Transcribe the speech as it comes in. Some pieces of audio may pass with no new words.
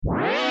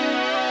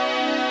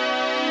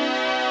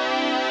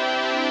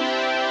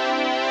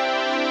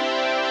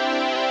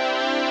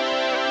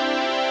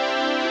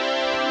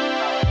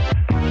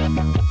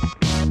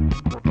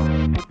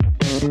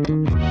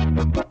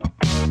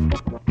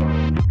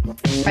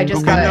I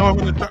just Okay, got now I'm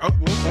gonna.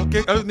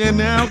 Okay, and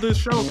now the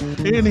show.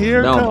 And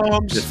here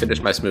comes. Just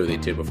finish my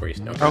smoothie too before you.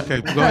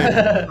 Okay, go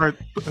ahead. All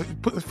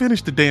right,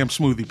 finish the damn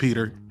smoothie,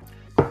 Peter.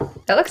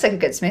 That looks like a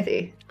good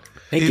smoothie.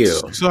 Thank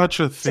It's you.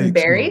 such a thick Some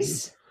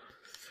berries. smoothie.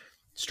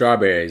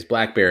 Strawberries,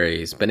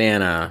 blackberries,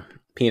 banana,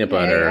 peanut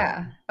butter,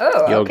 Yeah.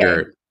 Oh,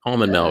 yogurt, okay.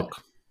 almond milk.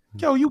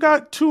 Yo, you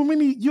got too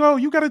many. Yo,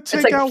 you got to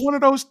take like out one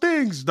of those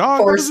things,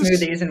 dog. 4 What is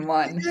this? smoothies in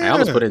one. Yeah. I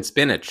almost put in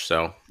spinach,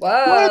 so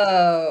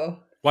Whoa.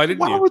 Why didn't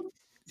Why you? would?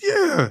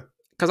 Yeah.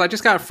 because I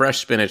just got fresh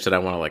spinach that I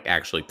want to like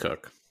actually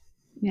cook.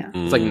 Yeah.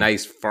 It's like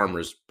nice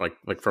farmers,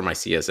 like for my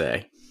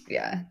CSA.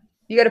 Yeah.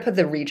 You got to put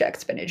the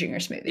reject spinach in your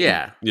smoothie.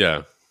 Yeah,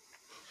 Yeah.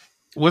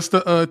 What's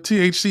the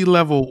THC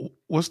level?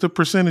 What's the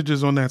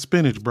percentages on that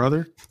spinach,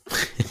 brother?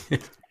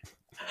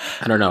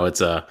 I don't know.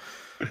 It's like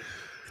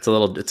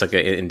an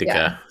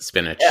indica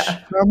spinach.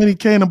 Yeah. How many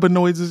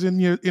cannabinoids is in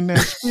that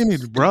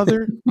spinach,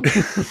 brother?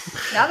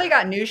 Now they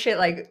got new shit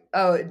like,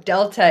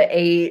 Delta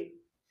 8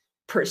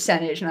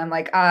 percentage. And I'm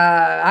like,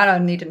 I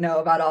don't need to know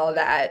about all of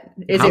that.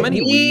 Is it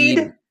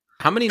weed?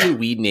 How many new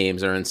weed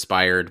names are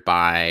inspired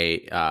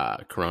by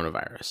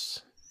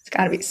coronavirus? It's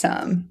got to be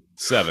some.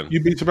 7.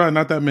 You'd be surprised.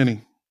 Not that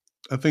many.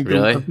 I think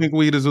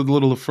weed is a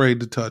little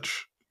afraid to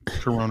touch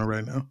Corona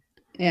right now.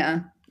 Yeah.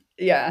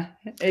 Yeah.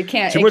 It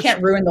can't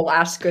ruin the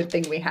last good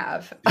thing we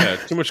have. Yeah,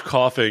 too much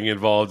coughing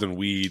involved in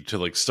weed to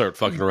like start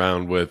fucking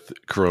around with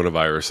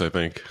coronavirus, I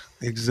think.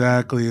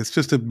 Exactly. It's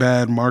just a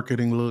bad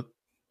marketing look.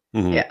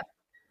 Mm-hmm. Yeah.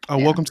 Oh,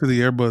 Yeah. welcome to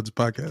the Airbuds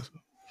podcast.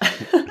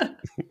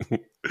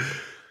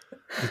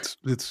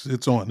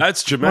 It's on.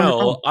 That's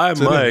Jamel. I'm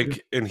Sit in.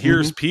 Mike, and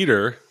here's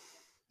Peter.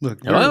 Look,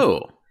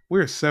 Hello.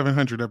 we're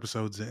 700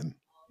 episodes in.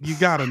 You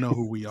got to know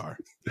who we are.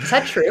 Is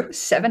that true?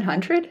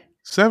 700?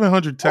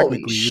 700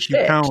 technically, Holy if you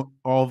shit. count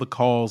all the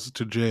calls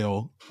to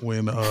jail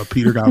when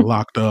Peter got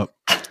locked up.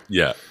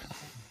 Yeah.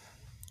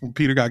 When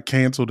Peter got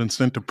canceled and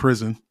sent to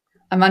prison.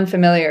 I'm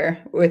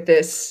unfamiliar with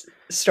this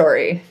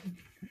story.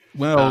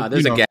 Well,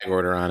 There's a gag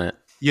order on it.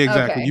 Yeah,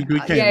 exactly. Okay. You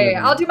can't yeah. really-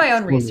 I'll do my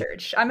own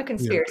research. I'm a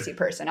conspiracy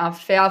person. I'll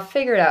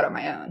figure it out on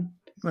my own.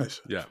 Nice.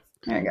 Yeah.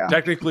 There you go.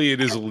 Technically,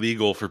 it is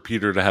illegal for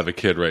Peter to have a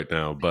kid right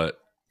now, but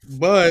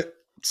But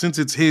since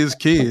it's his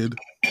kid,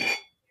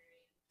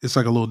 it's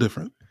like a little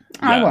different.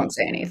 I yeah. won't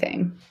say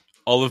anything.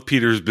 all of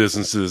Peter's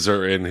businesses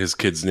are in his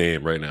kid's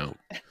name right now.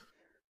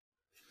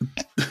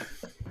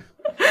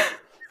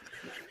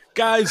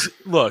 Guys,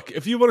 look,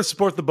 if you want to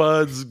support the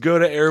buds, go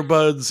to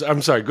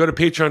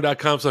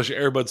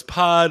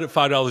patreon.com/airbudspod.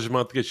 $5 a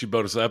month gets you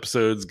bonus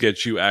episodes,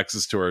 gets you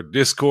access to our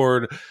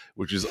Discord,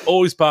 which is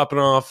always popping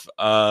off.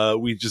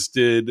 We just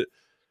did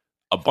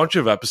a bunch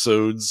of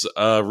episodes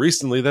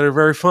recently that are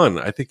very fun.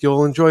 I think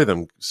you'll enjoy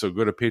them. So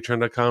go to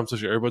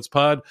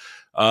patreon.com/airbudspod.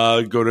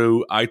 Go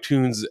to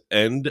iTunes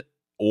and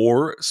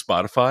or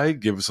Spotify.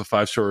 Give us a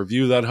 5-star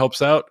review. That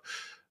helps out.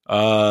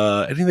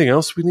 Anything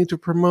else we need to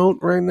promote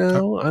right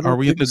now? Are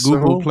we in the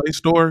Google Play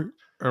Store?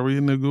 Are we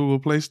in the Google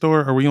Play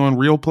Store? Are we on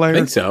Real Player? I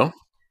think so.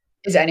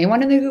 Is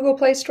anyone in the Google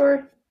Play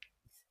Store?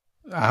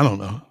 I don't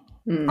know.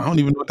 I don't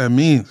even know what that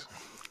means.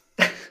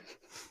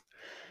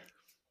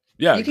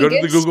 Yeah, You can go to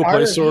get the Google star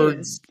Play Store,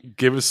 reviews.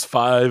 give us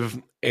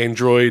 5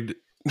 Android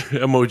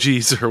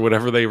emojis or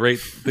whatever they rate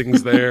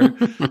things there.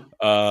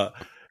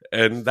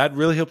 And that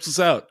really helps us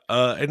out.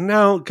 And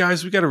now,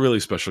 guys, we got a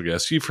really special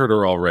guest. You've heard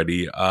her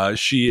already.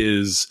 She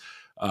is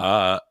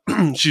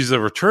she's a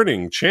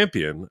returning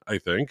champion, I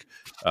think.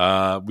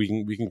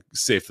 We can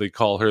safely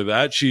call her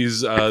that.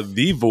 She's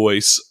the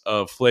voice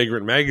of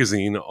Flagrant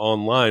Magazine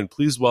online.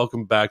 Please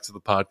welcome back to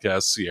the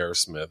podcast, Sierra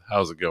Smith.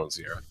 How's it going,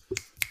 Sierra?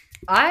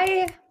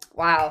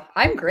 Wow,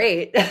 I'm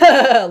great.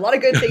 A lot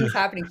of good things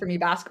happening for me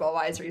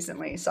basketball-wise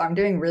recently, so I'm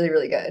doing really,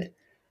 really good.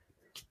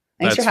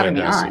 Thanks for having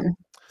me on.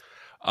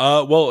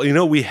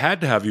 Well, we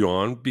had to have you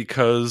on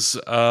because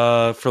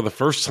for the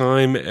first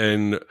time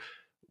in,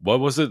 what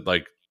was it,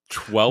 like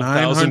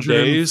 12,000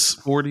 days?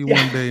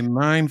 41 day,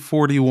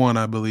 941,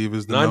 I believe,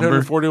 is the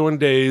 941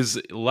 days.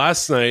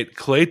 Last night,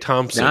 Klay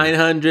Thompson.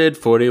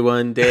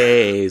 941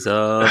 days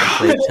of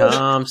Klay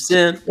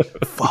Thompson.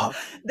 Fuck.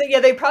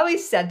 Yeah, they probably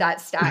said that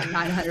stat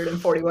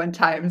 941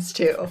 times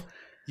too.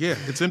 Yeah,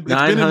 it's been in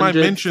my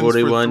mentions for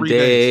 941 3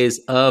 days.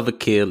 of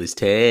Achilles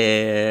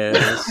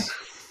tears.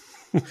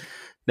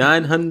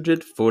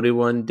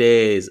 941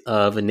 days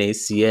of an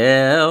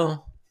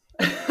ACL.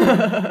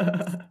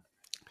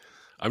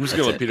 I'm just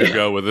going to let Peter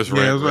go with this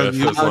Yeah, rant riff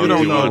you as long as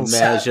don't he know. wants.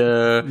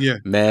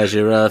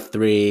 Measure of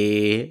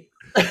 3.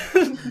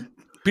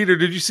 Peter,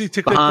 did you see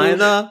TikTok? Behind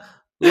the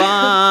line.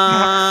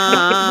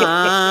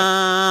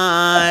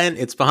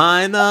 It's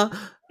behind the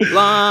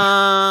line.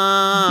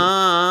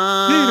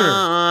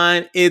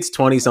 It's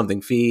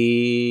 20-something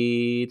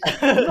feet.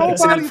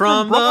 It's in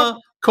from the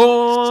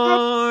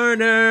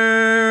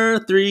corner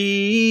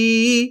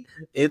 3.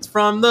 It's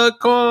from the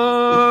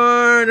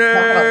corner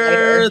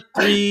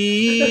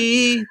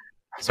 3.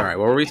 Sorry,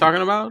 what were we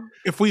talking about?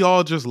 If we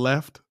all just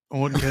left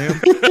on cam.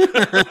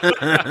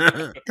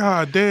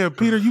 God damn,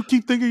 Peter, you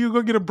keep thinking you're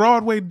going to get a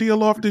Broadway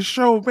deal off this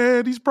show,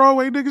 man. These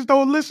Broadway niggas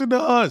don't listen to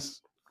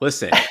us.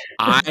 Listen,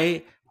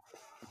 I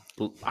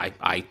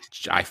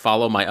I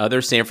follow my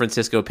other San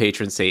Francisco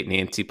patron saint,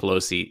 Nancy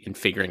Pelosi, in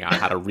figuring out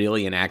how to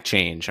really enact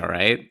change. All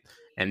right,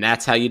 and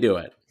that's how you do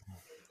it.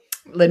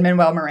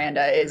 Lin-Manuel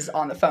Miranda is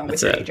on the phone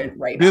with your agent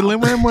right now. Did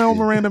Lin-Manuel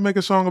Miranda make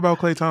a song about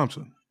Klay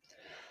Thompson?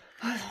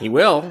 He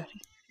will.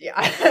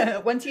 Yeah.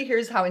 Once he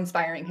hears how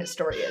inspiring his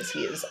story is,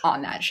 he is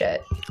on that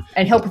shit.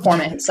 And he'll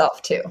perform it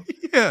himself, too.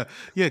 Yeah.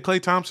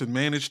 Klay Thompson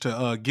managed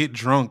to get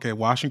drunk at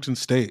Washington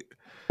State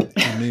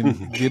and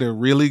then get a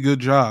really good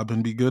job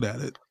and be good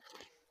at it.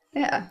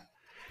 Yeah.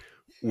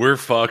 We're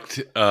fucked,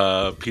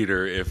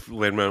 Peter, if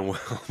Lin-Manuel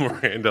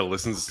Miranda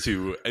listens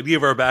to any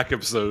of our back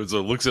episodes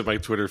or looks at my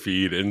Twitter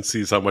feed and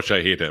sees how much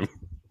I hate him.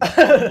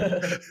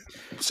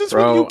 Since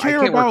when you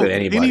care about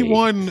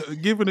anyone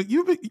giving it,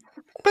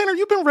 Banner,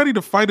 you've been ready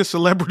to fight a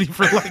celebrity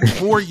for like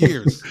 4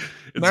 years.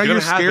 Now you're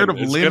scared of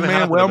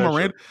Lin-Manuel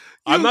Miranda.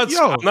 I'm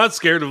not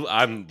scared of.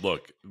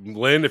 Look,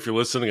 Lin, if you're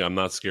listening, I'm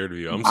not scared of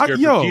you. I'm scared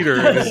for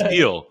Peter and his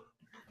heel.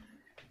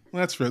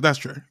 That's true. Yeah.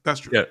 I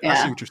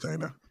see what you're saying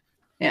now.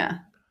 Yeah.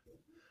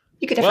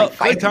 You could definitely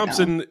fight Klay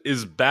Thompson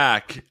is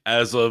back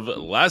as of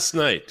last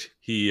night.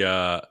 He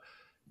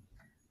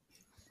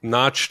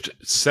notched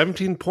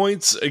 17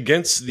 points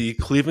against the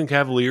Cleveland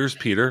Cavaliers,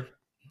 Peter,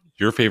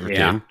 your favorite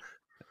team,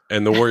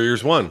 and the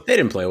Warriors won. They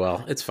didn't play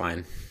well. It's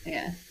fine.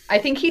 Yeah. I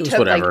think he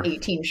took like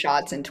 18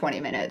 shots in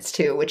 20 minutes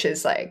too, which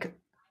is like...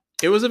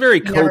 It was a very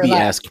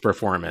Kobe-esque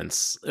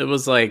performance. It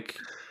was like...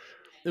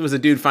 It was a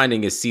dude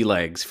finding his sea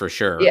legs for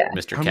sure,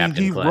 Mr. Captain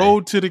Clay. He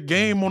rode to the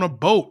game on a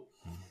boat.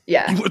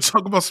 Yeah. You want to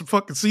talk about some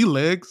fucking sea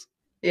legs?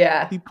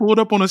 Yeah. He pulled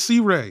up on a Sea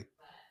Ray.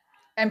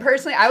 And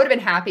personally, I would have been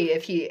happy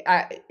if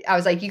I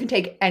was like, you can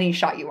take any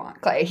shot you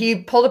want, Clay.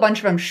 He pulled a bunch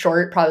of them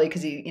short, probably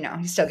because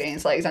he's still getting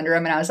his legs under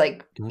him. And I was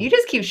like, you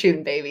just keep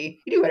shooting, baby.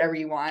 You do whatever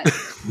you want.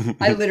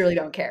 I literally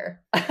don't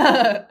care.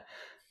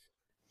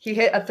 He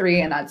hit a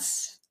 3 and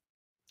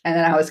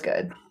then I was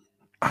good.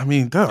 I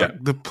mean,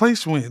 the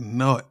place went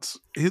nuts.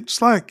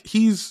 It's like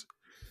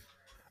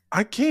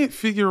I can't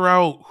figure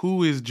out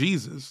who is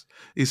Jesus.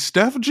 Is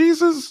Steph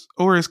Jesus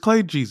or is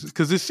Klay Jesus?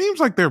 Because it seems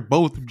like they're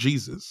both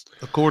Jesus,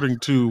 according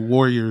to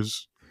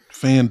Warriors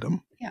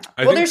fandom. Yeah.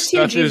 I think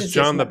Steph is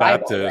John the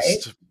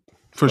Baptist. Right?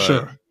 For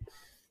sure.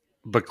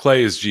 But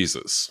Klay is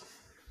Jesus.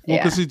 Well,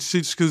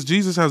 because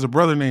Jesus has a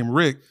brother named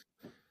Rick.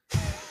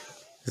 Does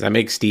that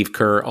make Steve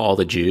Kerr all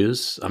the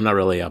Jews? I'm not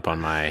really up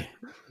on my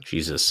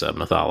Jesus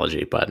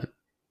mythology, but...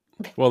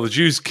 Well, the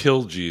Jews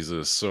killed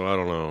Jesus, so I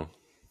don't know.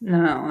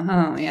 No.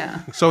 Oh,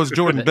 yeah. So is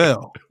Jordan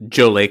Bell.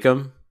 Joe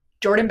Lacob.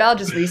 Jordan Bell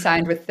just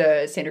re-signed with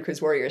the Santa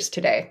Cruz Warriors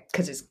today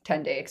because his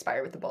 10-day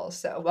expired with the Bulls.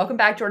 So welcome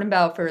back, Jordan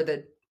Bell, for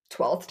the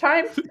 12th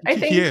time, I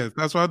think. Yeah,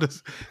 that's why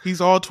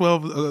he's all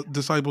 12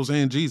 disciples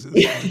and Jesus,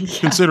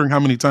 considering how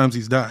many times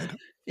he's died.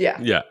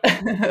 Yeah. Yeah.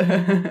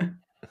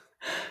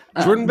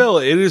 Jordan Bell,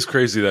 it is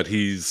crazy that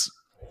he's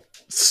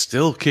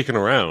still kicking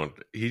around.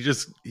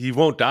 He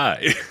won't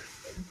die.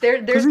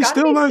 There's got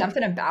to be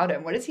something about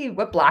him.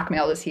 What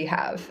blackmail does he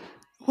have?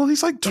 Well,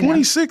 he's like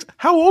 26.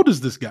 How old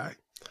is this guy?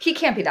 He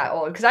can't be that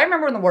old because I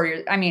remember when the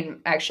Warriors,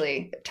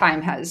 actually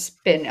time has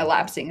been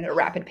elapsing at a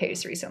rapid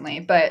pace recently,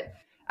 but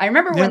I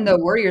remember when the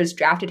Warriors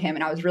drafted him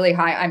and I was really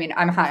high. I mean,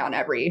 I'm high on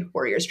every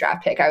Warriors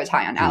draft pick. I was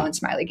high on Alan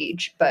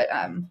Smiley-Geach, but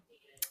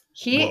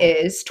he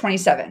is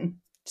 27.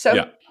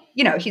 So,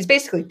 he's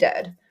basically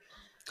dead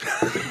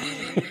in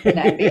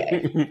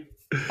the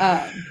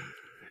NBA.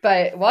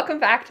 But welcome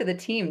back to the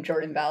team,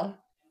 Jordan Bell.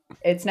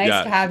 It's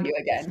nice to have you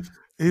again.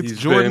 It's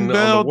Jordan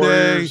Bell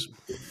Day.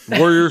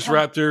 Warriors,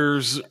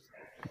 Raptors,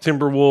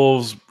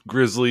 Timberwolves,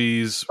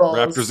 Grizzlies, Bulls.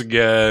 Raptors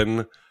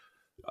again,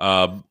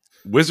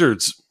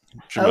 Wizards,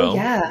 Jamel. Oh,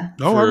 yeah.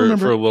 I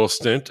remember. For a little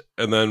stint,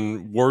 and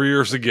then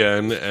Warriors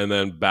again, and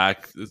then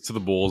back to the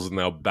Bulls, and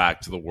now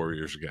back to the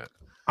Warriors again.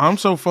 I'm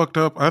so fucked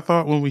up. I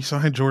thought when we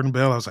signed Jordan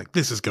Bell, I was like,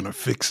 this is going to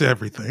fix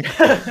everything.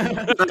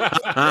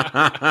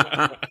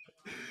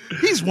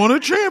 He's won a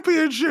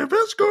championship.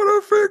 It's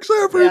going to fix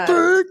everything.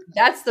 Yeah,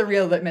 that's the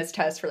real litmus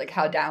test for like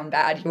how down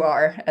bad you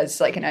are as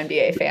like an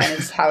NBA fan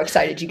is how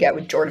excited you get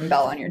with Jordan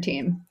Bell on your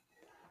team.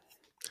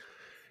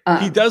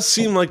 He does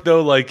seem like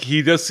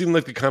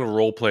the kind of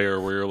role player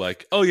where you're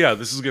like, oh yeah,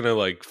 this is going to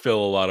like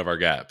fill a lot of our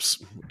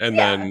gaps. And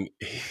then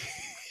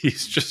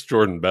he's just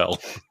Jordan Bell.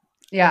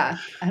 Yeah.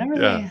 I don't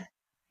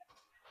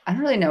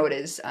really know what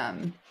his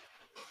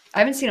I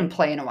haven't seen him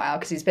play in a while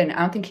because I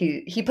don't think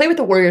he played with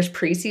the Warriors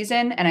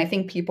preseason. And I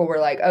think people were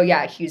like, oh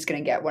yeah, he's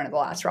going to get one of the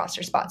last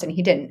roster spots. And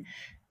he didn't.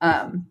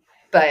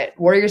 But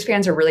Warriors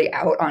fans are really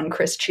out on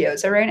Chris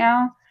Chiozza right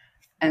now.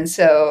 And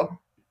so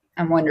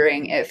I'm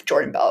wondering if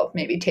Jordan Bell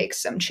maybe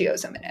takes some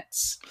Chiozza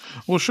minutes.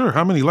 Well, sure.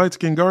 How many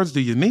light-skinned guards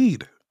do you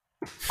need?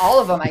 All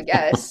of them, I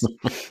guess.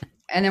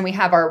 And then we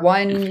have our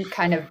one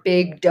kind of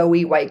big,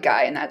 doughy white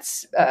guy, and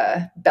that's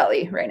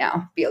Belly right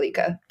now.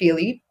 Bielika.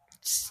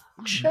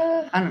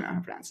 I don't know how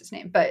to pronounce his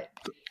name, but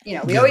we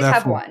always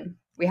have one.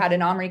 We had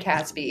an Omri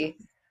Caspi.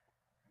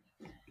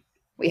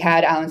 We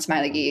had Alan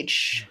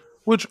Smiley-Geach.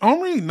 Which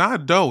Omri,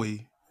 not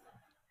doughy.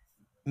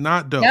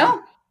 Not doughy.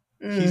 No?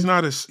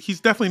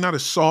 He's definitely not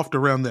as soft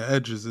around the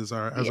edges as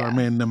our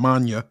man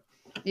Nemanja.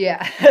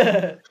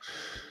 Yeah.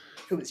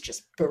 Who was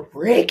just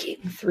breaking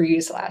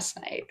threes last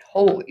night.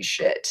 Holy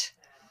shit.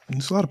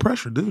 It's a lot of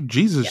pressure, dude.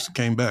 Jesus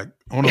came back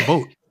on a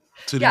boat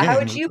to the game. How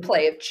would you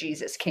play if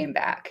Jesus came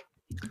back?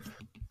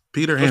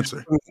 Peter,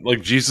 answer.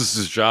 Like,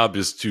 Jesus's job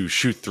is to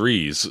shoot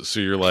threes. So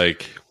you're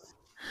like...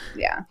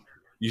 Yeah.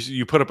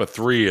 You put up a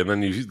 3 and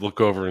then you look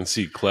over and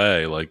see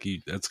Clay. Like,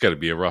 that's got to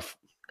be a rough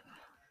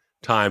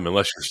time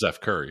unless you're Steph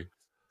Curry.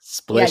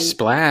 Splish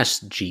splash,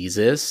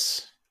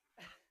 Jesus.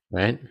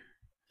 Right?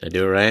 Did I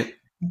do it right?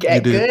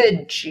 Get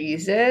good,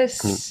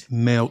 Jesus.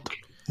 Nailed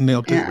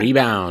it.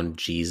 Rebound,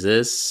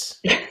 Jesus.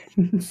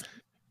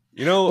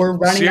 You know,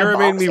 Sierra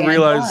made me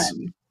realize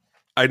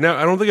I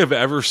don't think I've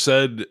ever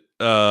said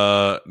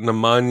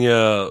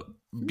Nemanja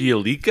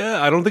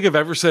Bjelica. I don't think I've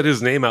ever said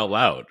his name out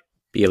loud.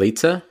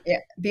 Bjelica? Yeah,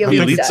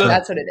 Bjelica.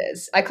 That's what it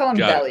is. I call him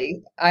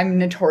Belly. I'm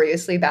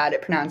notoriously bad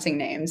at pronouncing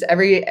names.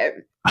 Every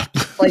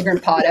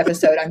Flagrant Pod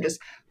episode, I'm just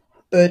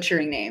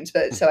butchering names,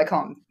 but so I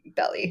call him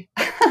Belly.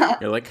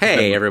 You're like,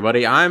 hey,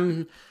 everybody,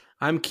 I'm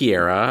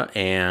Kiera,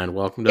 and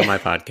welcome to my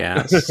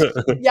podcast.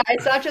 Yeah,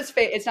 it's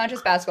not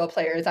just basketball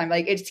players. I'm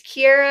like, it's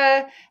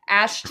Kiera,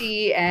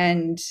 Ashti,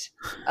 and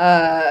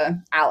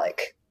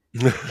Alec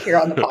here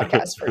on the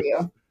podcast for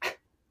you.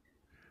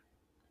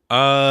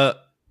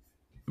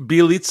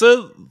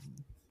 Bjelica,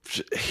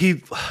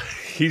 he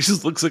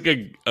just looks like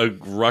a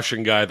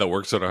Russian guy that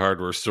works at a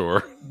hardware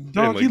store.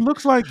 Dog, he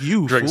looks like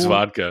you. Drinks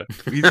vodka.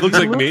 He looks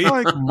like me.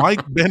 Like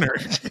Mike Benner.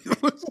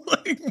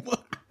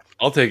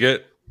 I'll take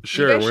it.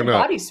 Sure, we're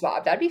not body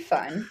swap. That'd be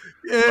fun.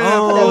 Yeah.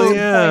 Oh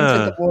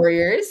yeah. With the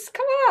Warriors.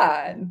 Come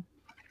on.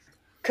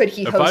 Could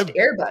he host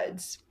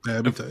Airbuds?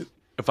 That'd be tight.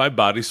 If I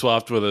body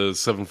swapped with a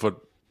 7-foot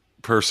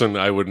person,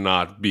 I would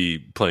not be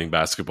playing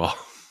basketball.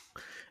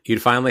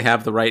 You'd finally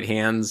have the right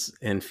hands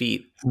and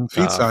feet.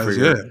 Feet size,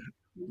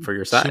 for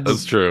your size.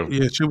 That's true.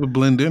 Yeah, she would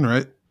blend in,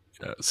 right?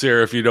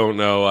 Sarah, if you don't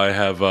know, I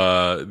have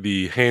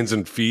the hands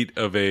and feet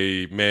of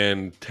a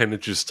man 10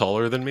 inches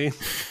taller than me.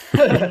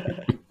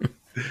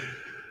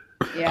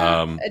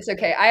 Yeah, it's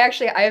okay. I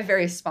have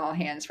very small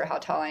hands for how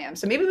tall I am.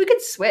 So maybe we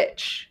could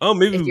switch. Oh,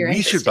 maybe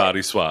we should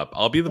body swap.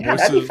 I'll be the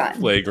voice of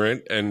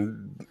Flagrant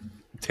and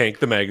tank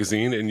the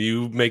magazine, and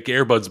you make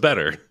Airbuds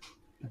better.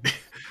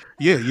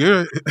 Yeah,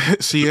 you're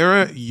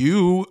Sierra.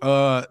 You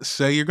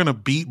say you're gonna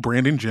beat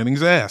Brandon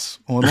Jennings' ass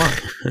online.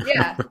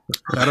 Yeah,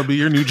 that'll be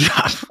your new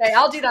job. Hey,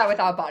 I'll do that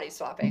without body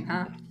swapping,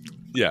 huh?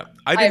 Yeah,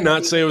 I did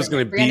not say I was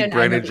going to beat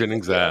Brandon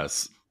Jennings'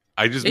 ass.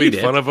 I just made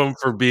fun of him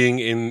for being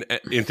into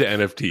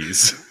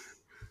NFTs,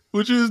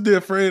 which is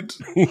different.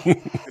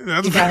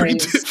 That's very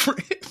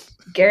different.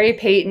 Gary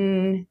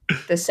Payton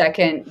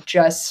II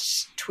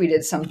just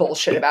tweeted some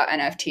bullshit about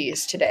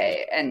NFTs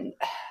today, and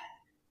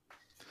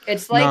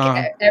it's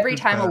like every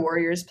time a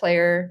Warriors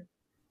player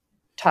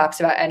talks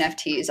about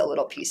NFTs, a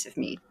little piece of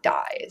me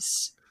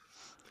dies.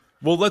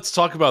 Well, let's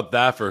talk about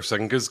that for a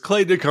second, because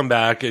Clay did come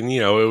back, and,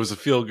 it was a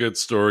feel-good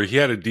story. He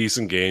had a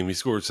decent game. He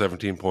scored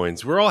 17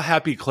 points. We're all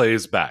happy Clay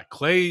is back.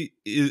 The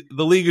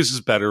league is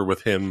just better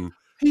with him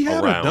He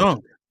had a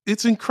dunk.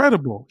 It's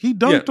incredible. He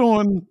dunked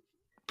on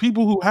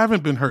people who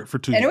haven't been hurt for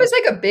 2 years. And it was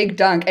like a big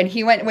dunk, and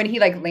when he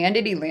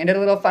landed a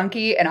little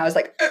funky, and I was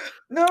like,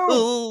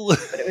 no.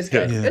 But it was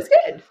good. Yeah. It was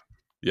good.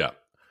 Yeah.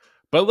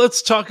 But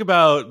let's talk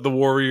about the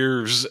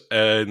Warriors,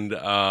 and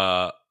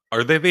are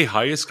they the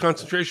highest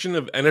concentration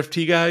of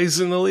NFT guys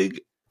in the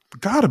league?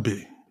 Gotta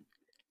be.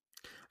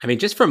 I mean,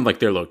 just from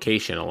their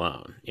location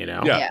alone,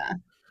 Yeah.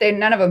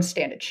 None of them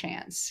stand a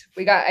chance.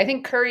 I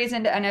think Curry's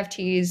into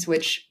NFTs,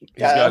 which he's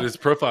got his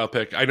profile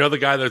pic. I know the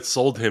guy that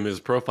sold him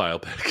his profile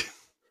pic.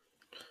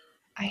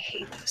 I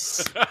hate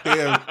this.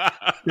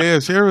 Yeah,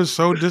 Sarah's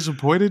so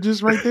disappointed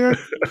just right there.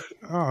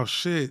 Oh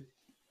shit.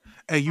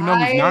 Hey, who's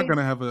not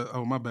gonna have a?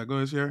 Oh, my bad. Go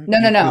ahead, Sarah.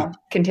 No.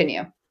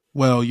 Continue.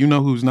 Well,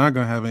 who's not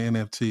gonna have an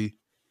NFT?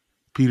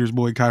 Peter's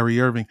boy, Kyrie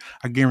Irving.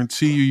 I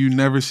guarantee you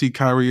never see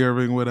Kyrie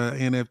Irving with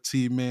an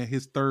NFT. Man,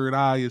 his third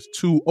eye is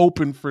too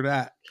open for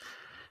that.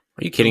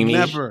 Are you kidding me?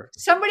 Never.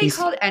 Somebody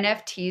called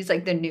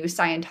NFTs the new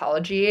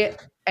Scientology,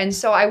 and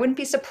so I wouldn't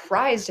be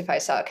surprised if I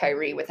saw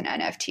Kyrie with an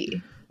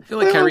NFT. I feel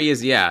like Kyrie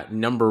is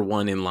number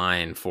one in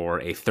line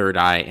for a third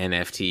eye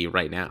NFT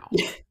right now.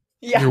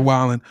 Yeah. You're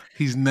wilding.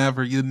 You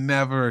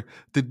never.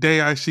 The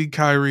day I see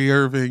Kyrie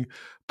Irving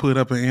put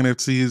up an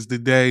NFT is the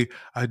day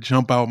I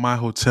jump out my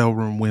hotel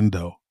room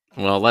window.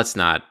 Well, let's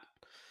not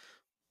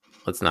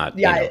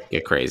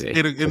get crazy.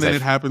 And then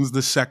it happens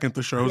the second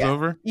the show's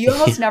over. You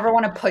almost never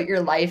want to put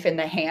your life in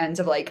the hands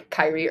of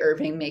Kyrie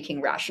Irving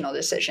making rational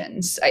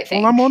decisions, I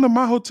think. Well,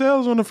 my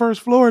hotel's on the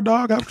first floor,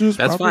 dog.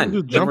 That's fine.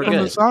 Just jump on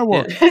the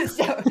sidewalk. Yeah.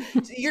 So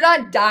you're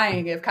not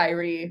dying if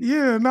Kyrie.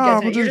 Yeah, no,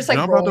 I'm just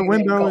jump out the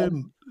window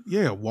and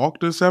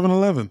walk to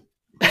 7-Eleven.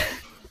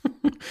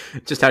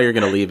 Just how you're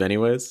going to leave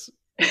anyways.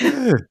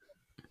 Yeah.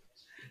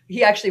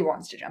 He actually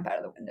wants to jump out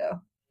of the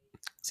window.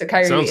 So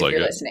Kyrie, if you're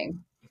listening,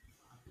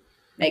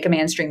 make a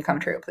man's dream come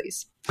true,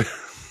 please.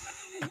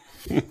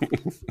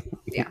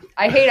 Yeah.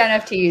 I hate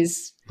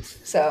NFTs,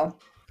 so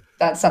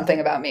that's something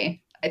about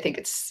me. I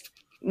think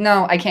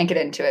I can't get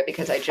into it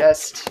because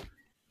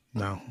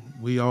No,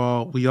 we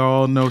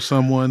all know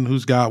someone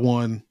who's got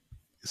one.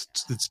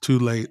 It's too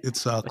late. It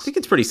sucks. I think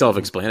it's pretty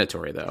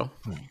self-explanatory, though.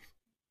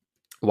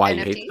 Why NFTs?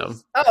 you hate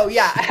them? Oh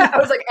yeah, I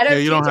was like, NFTs yeah,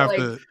 you don't have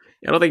to.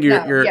 I don't think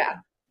you're.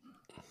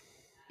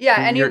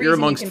 Yeah, you're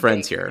amongst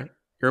friends here.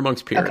 You're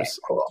amongst peers. Okay,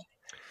 cool.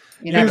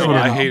 Here's what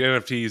I hate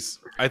NFTs.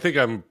 I think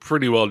I'm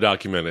pretty well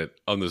documented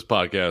on this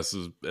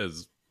podcast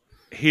as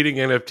hating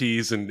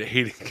NFTs and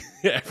hating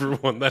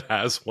everyone that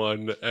has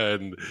one.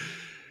 And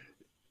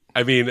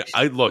I mean,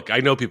 I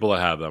know people that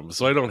have them,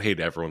 so I don't hate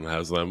everyone that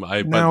has them.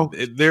 But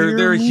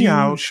they're a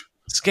huge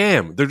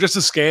scam. They're just a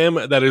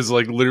scam that is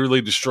like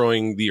literally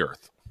destroying the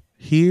earth.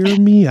 Hear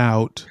me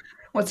out.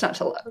 What's not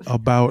to love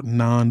about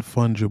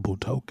non-fungible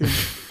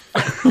tokens?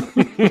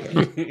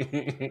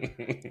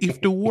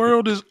 If the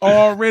world is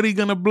already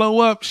gonna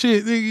blow up,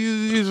 shit,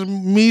 there's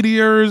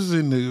meteors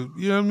and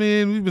you know what I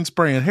mean. We've been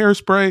spraying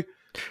hairspray.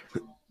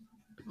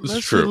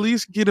 Let's at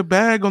least get a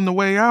bag on the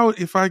way out.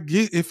 If I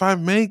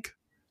make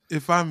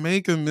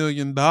 $1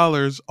 million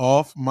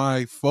off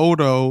my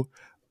photo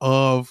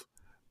of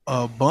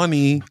a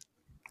bunny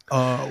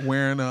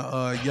wearing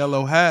a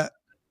yellow hat.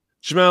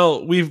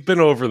 Jamel, we've been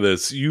over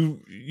this. You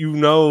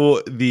know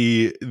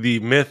the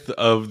myth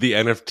of the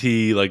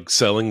NFT like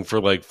selling for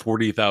like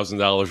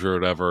 $40,000 or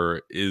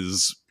whatever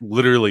is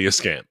literally a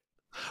scam.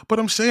 But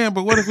I'm saying,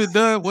 what if it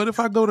does? What if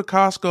I go to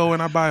Costco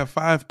and I buy a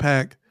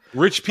 5-pack?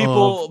 Rich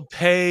people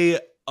pay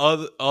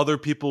other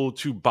people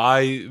to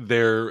buy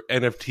their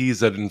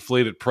NFTs at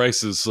inflated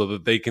prices so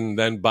that they can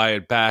then buy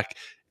it back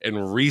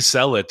and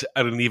resell it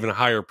at an even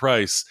higher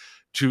price.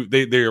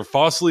 They are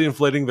falsely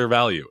inflating their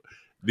value.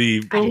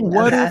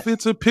 What if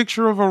it's a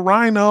picture of a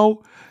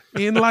rhino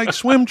in like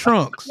swim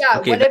trunks? Yeah,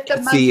 okay, what if the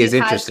monkey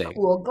has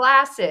cool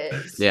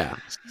glasses? Yeah.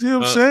 See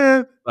what I'm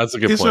saying? That's a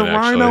good point, It's a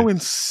rhino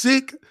in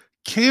sick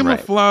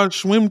camouflage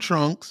swim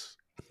trunks.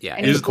 Yeah,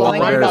 is the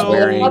rhino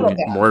wearing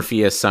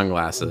Morpheus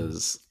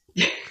sunglasses?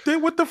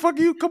 What the fuck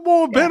you? Come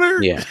on,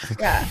 better. Yeah.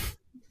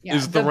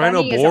 Is the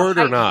rhino bored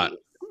or not?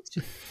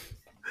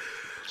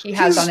 He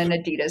has on an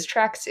Adidas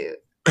tracksuit.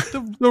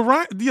 The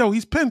rhino,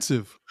 he's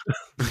pensive.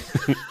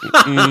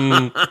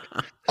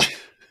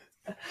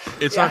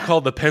 It's not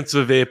called the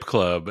Pensive Ape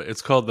Club.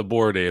 It's called the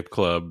Bored Ape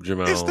Club,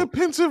 Jamel. It's the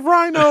pensive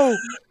rhino.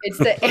 It's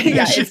the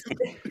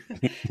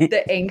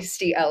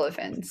angsty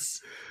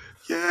elephants.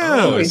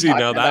 Yeah. See,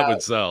 now that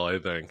would sell, I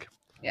think.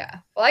 Yeah.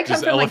 Well, I come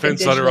just from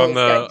elephants like that are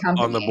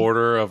on the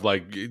border of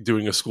like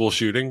doing a school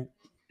shooting.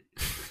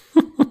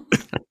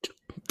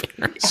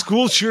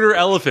 School shooter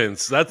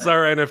elephants. That's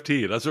our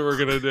NFT. That's what we're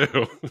gonna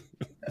do.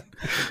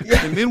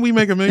 And then we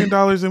make $1 million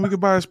and we could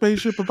buy a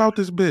spaceship about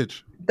this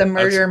bitch. The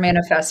Murder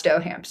Manifesto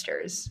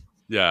hamsters.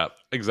 Yeah,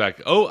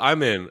 exactly. Oh,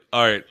 I'm in.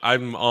 All right,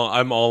 I'm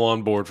all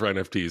on board for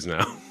NFTs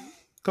now.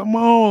 Come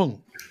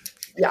on.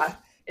 Yeah,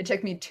 it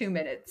took me 2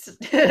 minutes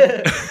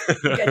to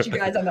get you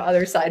guys on the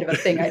other side of a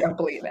thing I don't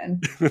believe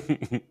in.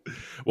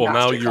 Well,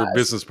 now you're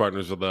business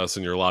partners with us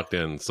and you're locked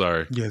in.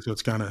 Sorry. Yeah, so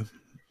it's kind of.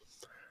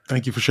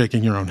 Thank you for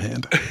shaking your own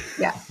hand.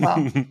 Yeah.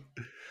 Well.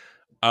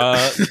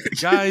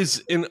 Guys,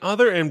 in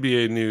other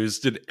NBA news,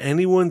 did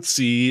anyone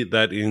see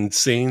that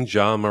insane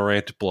Ja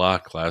Morant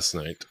block last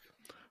night?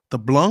 The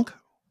blunk?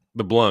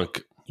 The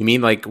blunk. You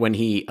mean like when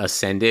he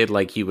ascended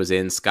like he was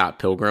in Scott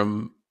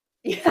Pilgrim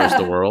versus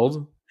the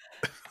World?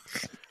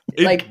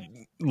 It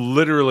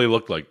literally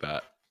looked like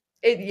that.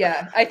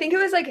 I think it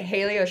was like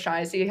Haley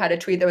O'Shaughnessy had a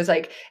tweet that was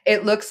like,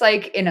 it looks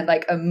like in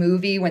a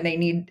movie when they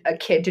need a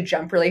kid to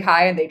jump really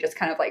high and they just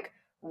kind of like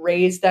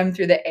raise them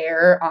through the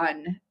air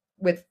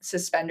with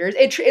suspenders.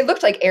 It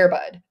looked like Air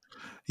Bud.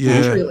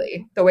 Yeah.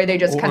 Truly. The way they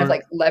just kind of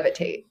like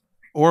levitate.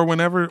 Or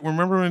remember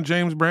when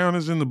James Brown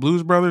is in the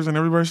Blues Brothers and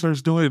everybody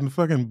starts doing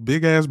fucking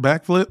big ass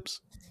backflips?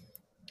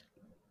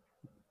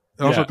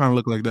 It also kind of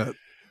looked like that.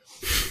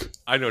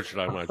 I know what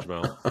you're talking about,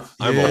 Jamel.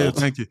 I'm old.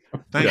 Thank you.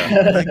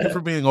 Thank you for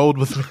being old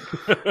with me.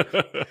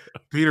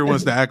 Peter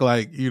wants to act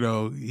like, he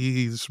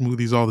eats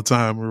smoothies all the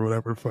time or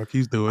whatever the fuck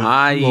he's doing.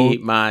 I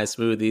eat my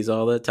smoothies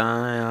all the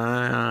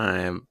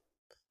time.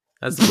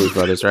 That's the Blues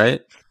Brothers,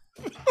 right?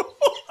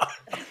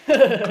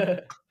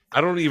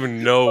 I don't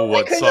even know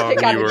what song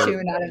you were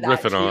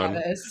riffing on.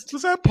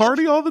 Was that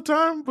Party All the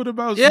Time, but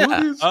about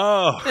smoothies?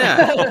 Oh.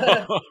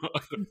 Yeah.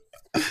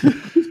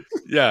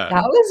 Yeah.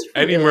 That was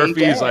really Eddie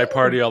Murphy's good. I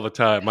Party All the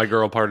Time. My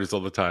Girl Parties All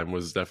the Time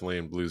was definitely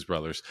in Blues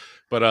Brothers.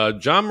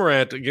 But Ja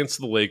Morant against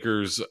the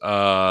Lakers,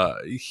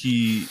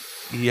 he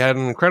had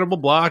an incredible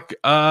block.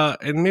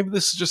 And maybe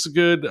this is just a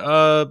good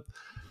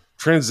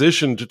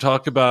transition to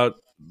talk about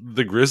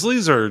the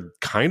Grizzlies are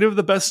kind of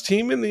the best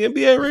team in the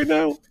NBA right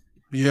now.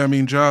 Yeah, I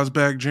mean, Ja's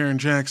back, Jaren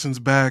Jackson's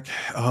back.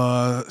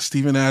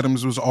 Steven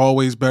Adams was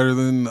always better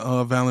than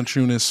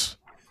Valanciunas.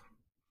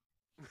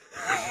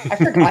 I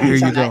forgot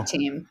he's on that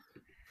team.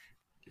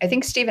 I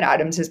think Steven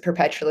Adams is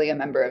perpetually a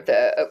member of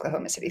the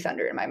Oklahoma City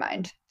Thunder in my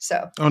mind.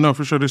 So, oh no,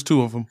 for sure, there's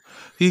two of them.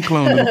 He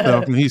cloned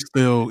himself, and he's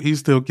still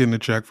getting a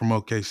check from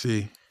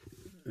OKC.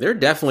 They're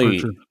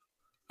definitely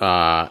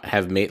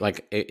have made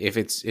like if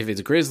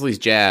it's Grizzlies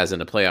Jazz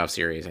in a playoff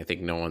series, I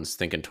think no one's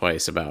thinking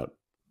twice about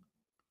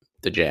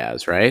the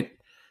Jazz, right?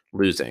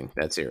 losing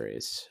that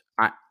series.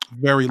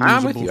 Very losable.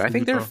 I'm with you. I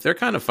think they're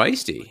kind of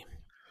feisty.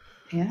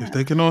 Yeah. If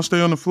they can all stay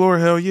on the floor,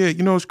 hell yeah.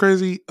 You know what's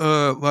crazy?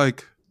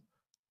 Like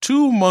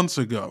 2 months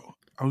ago,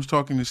 I was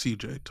talking to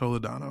CJ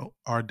Toledano,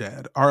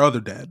 our other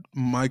dad.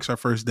 Mike's our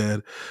first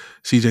dad.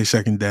 CJ's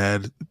second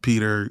dad.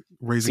 Peter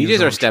raising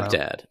CJ's our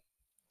stepdad.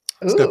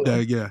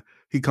 Stepdad, yeah.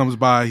 He comes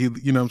by. He,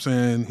 you know what I'm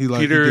saying? He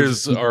like Peter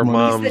is our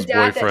mom's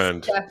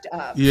boyfriend.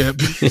 Yeah.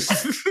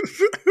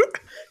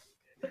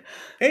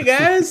 Hey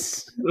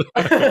guys,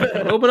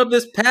 open up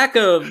this pack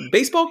of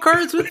baseball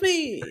cards with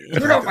me.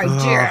 You're not my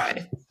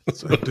dad.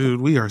 So,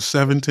 dude, we are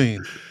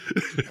 17.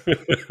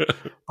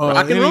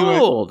 Rock and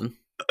roll.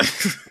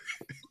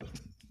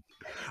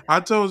 I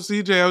told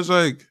CJ, I was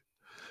like,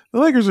 the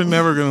Lakers are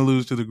never going to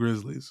lose to the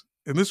Grizzlies.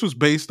 And this was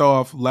based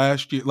off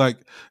last year. Like,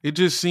 it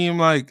just seemed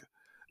like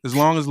as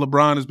long as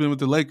LeBron has been with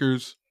the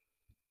Lakers,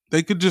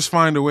 they could just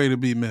find a way to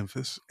beat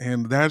Memphis.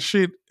 And that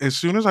shit, as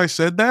soon as I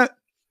said that,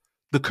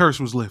 the curse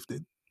was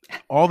lifted.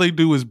 All they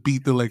do is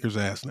beat the Lakers'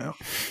 ass now.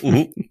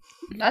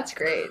 That's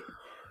great.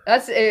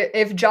 That's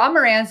if John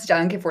Morant's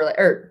dunk, I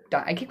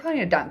keep calling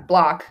it a dunk,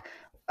 block,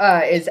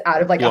 is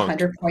out of like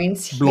 100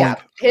 points. Blunk.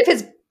 Yeah. If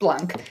his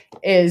blunk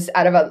is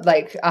out of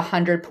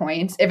 100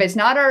 points, if it's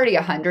not already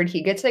 100,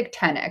 he gets like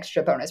 10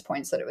 extra bonus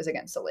points that it was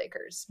against the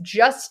Lakers.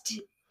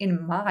 Just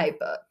in my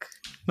book.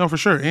 No, for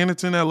sure. And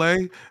it's in LA,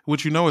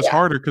 which is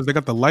harder because they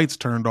got the lights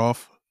turned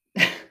off.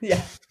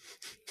 Yeah.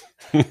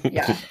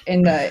 Yeah.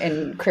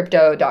 In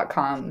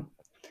crypto.com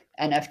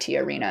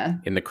NFT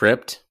arena. In the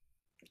crypt?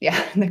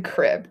 Yeah, in the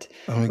crypt.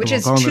 Which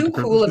is too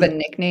cool of a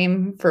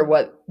nickname for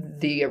what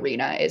the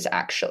arena is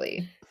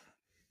actually.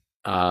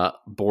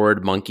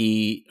 Board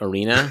Monkey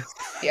Arena.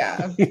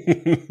 Yeah.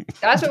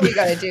 That's what we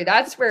got to do.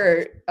 That's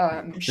where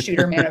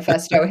Shooter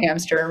Manifesto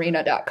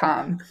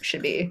Hamsterarena.com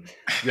should be.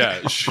 Yeah.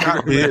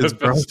 Shooter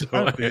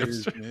Manifesto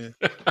Hamster. Man.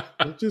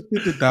 Just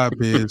get the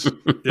 .biz.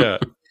 Yeah.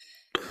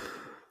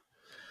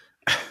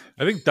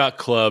 I think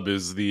 .club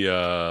is the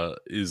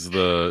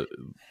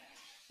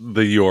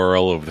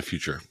URL of the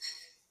future.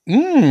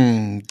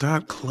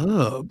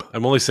 .club.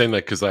 I'm only saying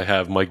that because I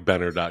have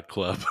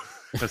MikeBenner.club.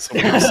 That's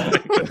what I'm saying.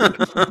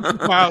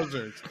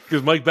 Wowzers.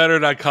 Because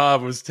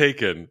MikeBenner.com was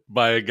taken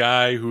by a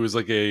guy who was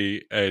like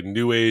a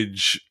new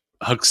age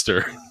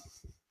huckster.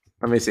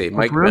 Let me see.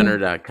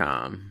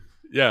 MikeBenner.com.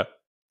 Yeah.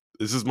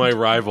 This is my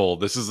rival.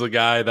 This is the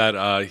guy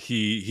that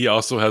he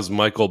also has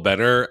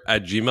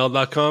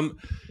MichaelBenner@gmail.com.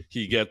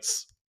 He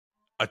gets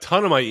a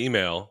ton of my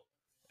email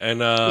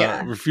and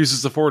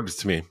refuses to forward it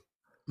to me.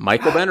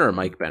 Michael Benner or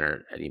Mike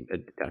Benner at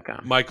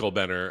Michael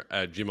Benner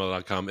at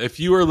gmail.com. If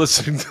you are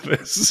listening to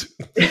this,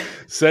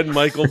 send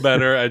Michael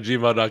Benner at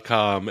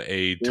gmail.com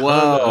a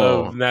ton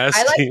of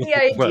nasty. I like the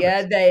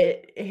idea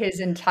that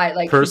his entire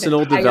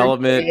personal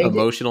development,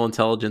 emotional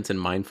intelligence,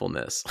 and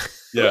mindfulness.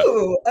 Yeah.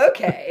 Ooh,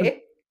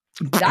 okay.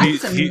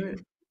 That's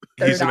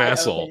he's an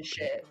asshole.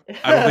 Shit.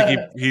 I don't think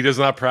he does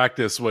not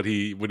practice what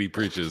he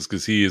preaches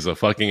because he is a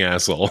fucking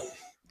asshole.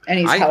 And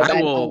he's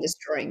hell-bent on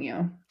destroying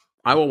you.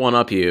 I will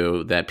one-up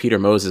you that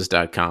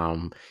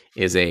PeterMoses.com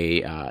is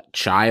a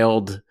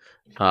child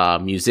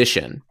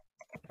musician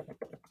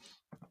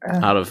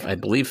out of, I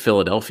believe,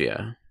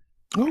 Philadelphia.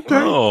 Okay.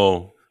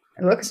 Oh.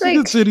 It looks it's a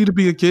good city to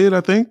be a kid,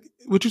 I think.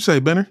 What'd you say,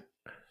 Benner?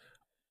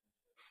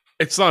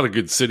 It's not a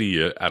good city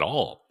at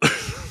all.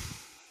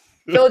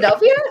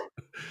 Philadelphia?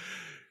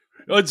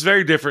 Well, it's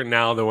very different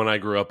now than when I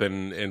grew up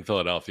in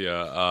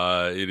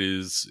Philadelphia. It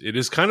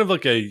is kind of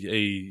like a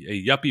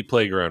yuppie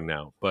playground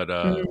now. But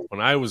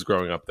when I was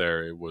growing up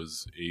there, it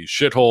was a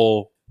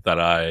shithole that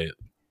I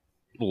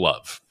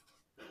love.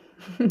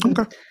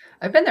 Okay.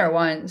 I've been there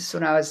once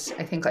when I was,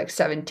 I think,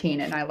 17,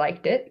 and I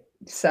liked it.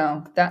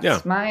 So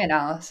that's my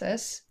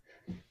analysis.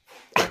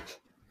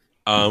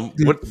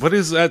 What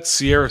is at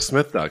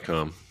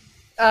SierraSmith.com?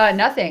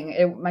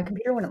 Nothing. My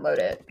computer wouldn't load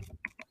it.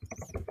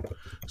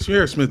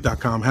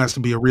 SierraSmith.com has to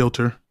be a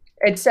realtor.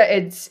 It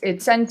sends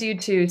you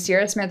to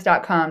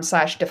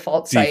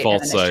SierraSmith.com/default site.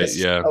 Default site,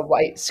 a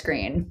white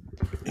screen.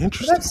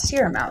 Interesting. What about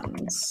Sierra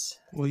Mountains?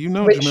 Well,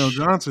 Jamel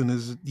Johnson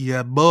is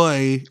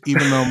boy.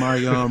 Even though my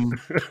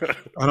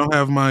I don't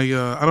have my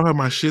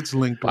shits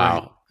linked. Wow.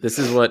 Right. This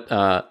is what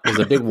was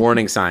a big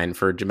warning sign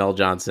for Jamel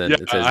Johnson. Yeah,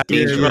 it says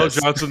dangerous.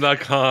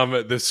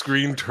 JamelJohnson.com. The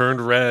screen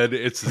turned red.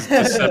 It's a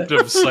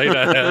deceptive site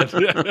ahead.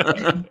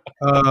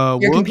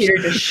 Your computer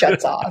just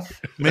shuts off.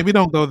 Maybe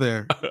don't go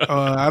there.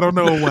 I don't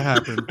know what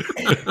happened.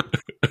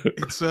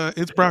 It's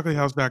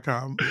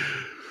broccolihouse.com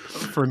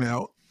for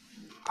now.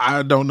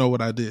 I don't know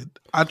what I did.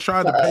 I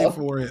tried to pay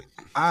for it.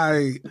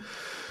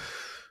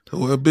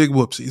 Big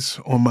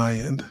whoopsies on my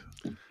end.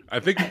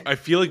 I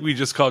feel like we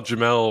just caught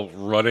Jamel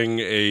running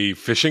a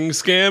phishing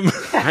scam.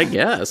 I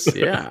guess,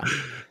 yeah.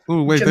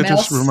 Ooh, wait, Jamel that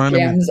just reminded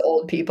me. Scams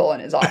old people in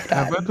his off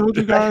time. Have I told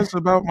you guys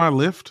about my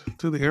lift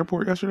to the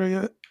airport yesterday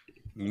yet?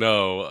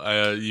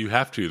 No, you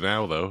have to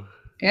now though.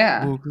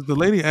 Yeah. Well, the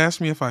lady asked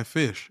me if I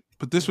fish,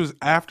 but this was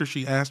after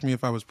she asked me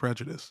if I was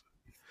prejudiced.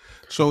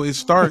 So it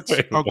starts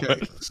okay.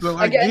 What? So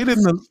I get in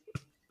the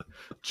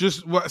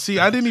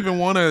I didn't even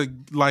want to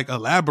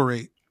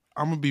elaborate.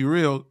 I'm gonna be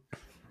real.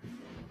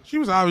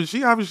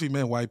 She obviously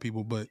meant white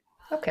people, but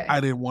okay. I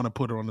didn't want to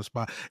put her on the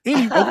spot.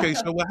 Okay,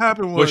 so what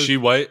happened was she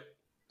white?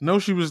 No,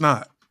 she was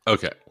not.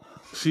 Okay.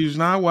 She's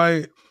not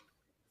white.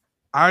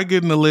 I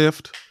get in the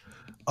lift.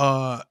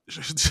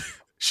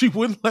 She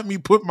wouldn't let me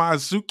put my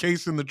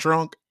suitcase in the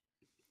trunk.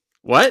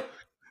 What?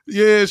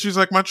 Yeah, she's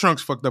like, my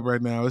trunk's fucked up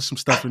right now. There's some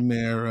stuff in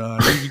there.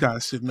 You gotta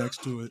sit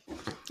next to it.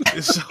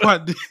 And so I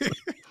did.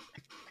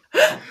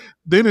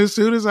 Then as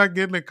soon as I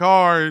get in the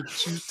car,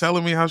 she's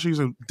telling me how she's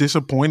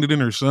disappointed in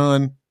her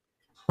son.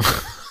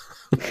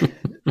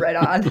 Right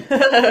on.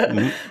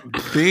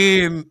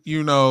 Then,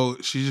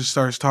 she just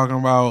starts talking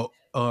about,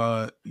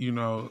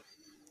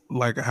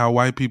 like how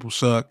white people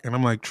suck. And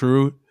I'm like,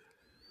 true.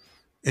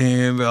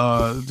 And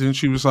then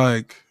she was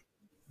like,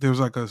 there was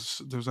like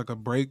a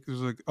break. It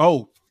was like,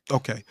 oh,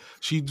 okay.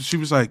 She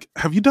was like,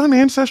 have you done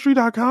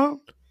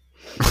Ancestry.com?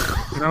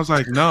 And I was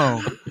like,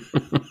 no.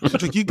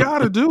 She's like, you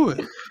gotta do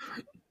it.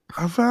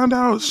 I found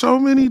out so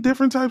many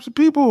different types of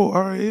people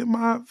are in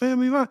my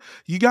family line.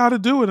 You gotta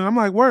do it. And I'm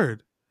like,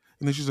 word.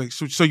 And then she's like,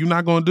 so you're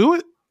not gonna do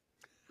it?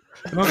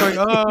 And I was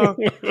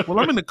like, well,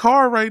 I'm in the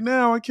car right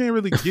now. I can't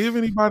really give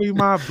anybody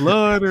my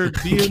blood or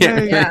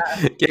DNA.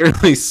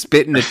 Can't really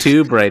spit in a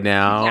tube right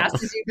now. Has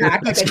to do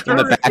back like a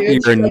turd,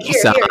 dude. Like,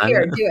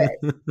 here, do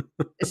it.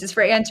 This is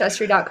for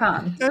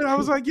Ancestry.com. And I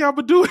was like, yeah,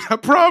 but do it. I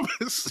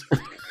promise.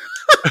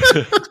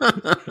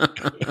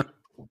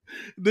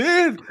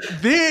 Then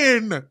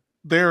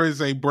there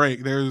is a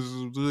break. There's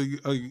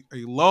a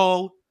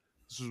lull,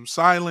 some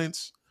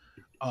silence.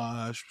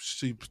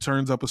 She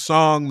turns up a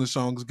song. The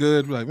song's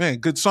good. We're like, man,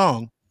 good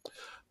song.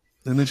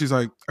 And then she's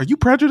like, are you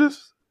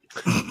prejudiced?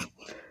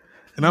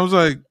 And I was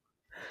like,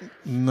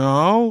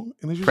 no.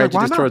 And then she's like,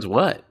 why not? Towards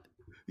what?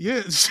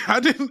 Yeah, I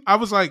didn't. I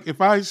was like, if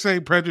I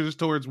say prejudice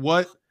towards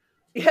what,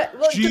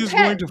 she is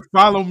going to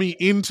follow me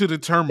into the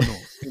terminal.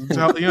 You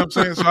know what I'm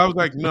saying? So I was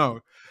like, no.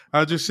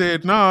 I just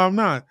said, no, I'm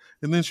not.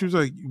 And then she was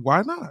like,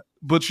 why not?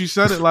 But she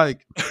said it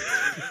like,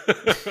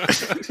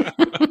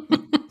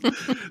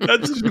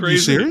 that's just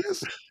crazy. You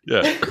serious?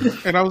 Yeah.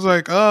 And I was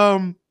like,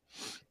 I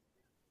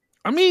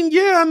mean,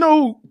 I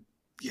know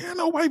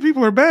white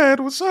people are bad.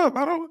 What's up?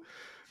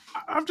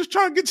 I'm just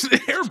trying to get to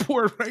the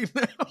airport right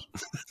now.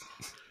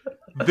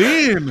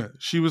 Then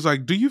she was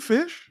like, do you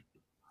fish?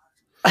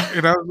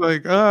 And I was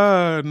like,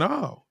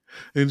 no.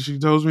 And she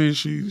tells me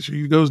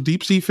she goes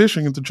deep sea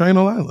fishing at the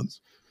Channel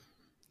Islands.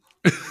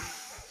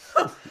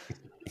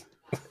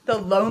 The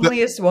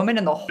loneliest woman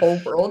in the whole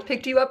world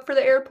picked you up for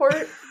the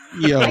airport?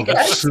 She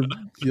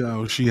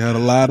had a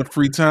lot of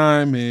free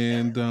time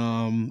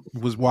and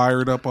was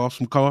wired up off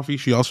some coffee.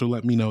 She also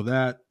let me know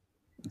that.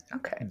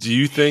 Okay. Do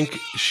you think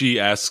she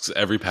asks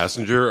every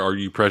passenger, are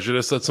you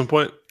prejudiced at some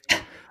point?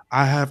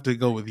 I have to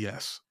go with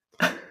yes.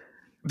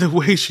 The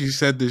way she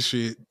said this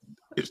shit,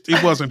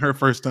 it wasn't her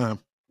first time.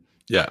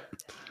 Yeah.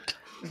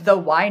 The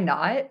why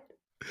not?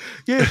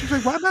 Yeah, she's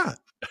like, why not?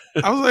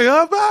 I was like,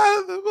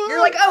 You're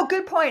like, oh,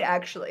 good point,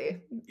 actually.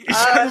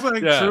 I was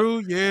like,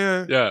 true,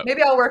 yeah.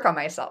 Maybe I'll work on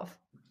myself.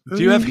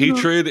 Do you have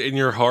hatred in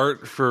your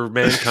heart for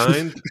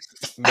mankind?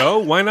 No?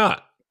 Why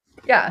not?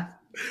 Yeah.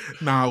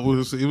 Nah, it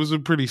was a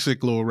pretty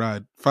sick little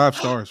ride. 5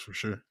 stars for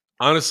sure.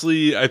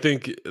 Honestly, I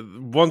think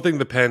one thing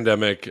the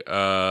pandemic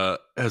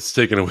has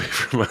taken away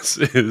from us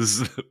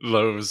is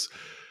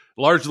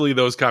largely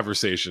those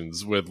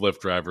conversations with Lyft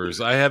drivers.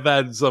 I have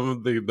had some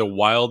of the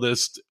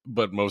wildest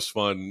but most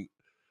fun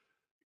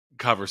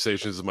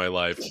conversations of my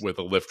life with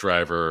a Lyft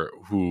driver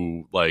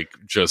who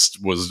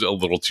just was a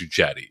little too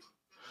chatty.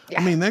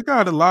 I mean, they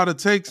got a lot of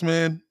takes,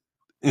 man.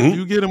 Mm-hmm.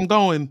 You get them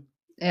going.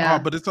 Yeah.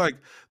 But it's like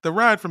the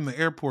ride from the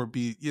airport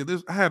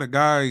I had a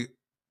guy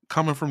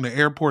coming from the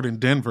airport in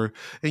Denver,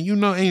 and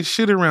ain't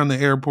shit around the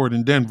airport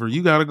in Denver.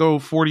 You got to go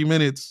 40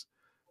 minutes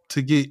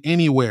to get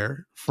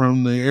anywhere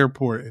from the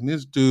airport. And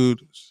this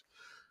dude was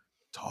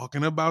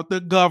talking about the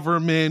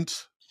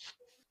government.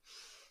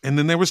 And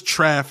then there was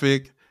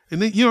traffic.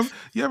 And then, you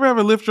ever have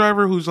a Lyft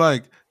driver who's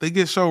like, they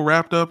get so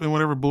wrapped up in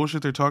whatever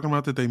bullshit they're talking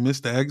about that they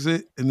miss the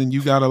exit, and then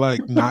you gotta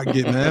not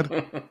get mad.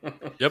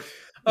 Yep.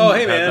 Oh,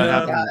 hey man,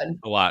 that happened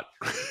a lot.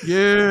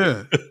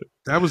 Yeah,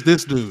 that was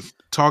this dude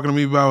talking to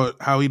me about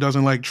how he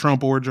doesn't like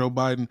Trump or Joe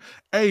Biden.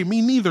 Hey,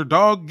 me neither,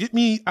 dog. Get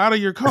me out of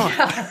your car.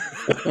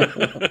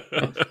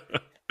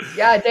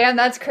 Yeah, damn,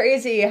 that's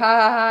crazy. Ha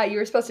ha ha! You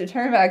were supposed to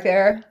turn back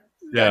there.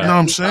 Yeah, no,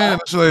 I'm saying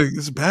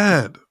it's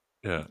bad.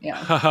 Yeah.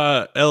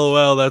 Haha,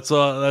 LOL,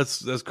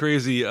 that's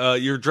crazy.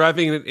 You're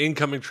driving in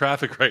incoming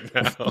traffic right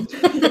now.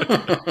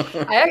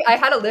 I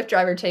had a Lyft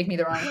driver take me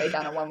the wrong way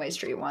down a one-way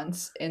street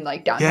once in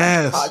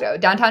downtown Chicago.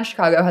 Downtown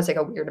Chicago has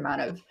a weird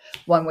amount of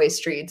one-way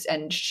streets,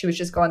 and she was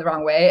just going the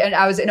wrong way. And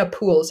I was in a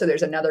pool, so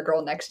there's another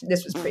girl next.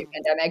 This was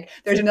pre-pandemic.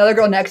 There's another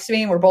girl next to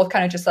me, and we're both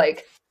kind of just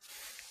like,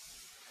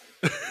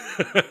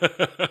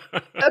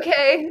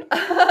 okay.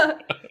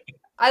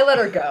 I let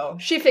her go.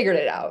 She figured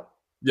it out.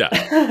 Yeah.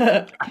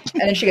 And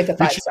then she gets a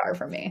 5-star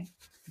from me.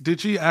 Did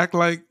she act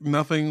like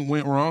nothing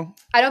went wrong?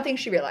 I don't think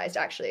she realized,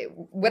 actually.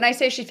 When I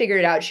say she figured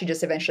it out, she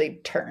just eventually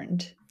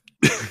turned.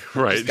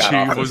 Right.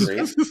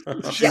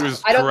 She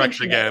was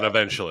correct again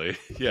eventually.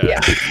 Yeah.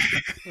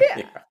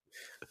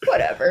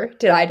 Whatever.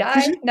 Did I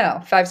die?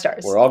 No, 5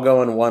 stars. We're all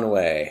going one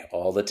way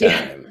all the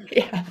time.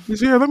 Yeah.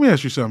 Zara, let me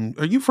ask you something.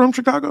 Are you from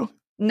Chicago?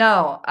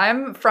 No,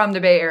 I'm from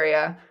the Bay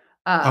Area.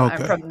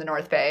 I'm from the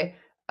North Bay.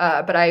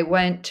 But I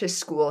went to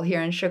school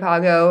here in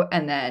Chicago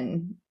and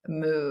then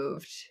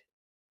moved.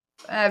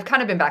 I've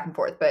kind of been back and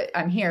forth, but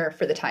I'm here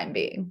for the time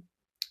being.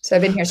 So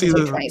I've been here since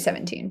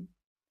 2017.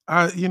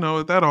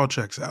 That all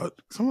checks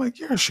out. So I'm like,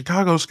 you're a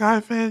Chicago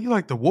Sky fan. You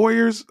like the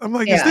Warriors. I'm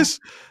like, is this?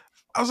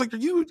 I was like, are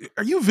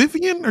you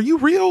Vivian? Are you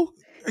real?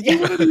 Are you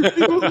one of these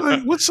people?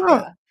 Like, what's up?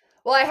 Yeah.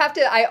 Well,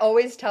 I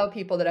always tell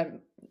people that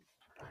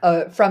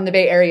I'm from the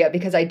Bay Area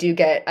because I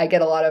get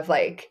a lot of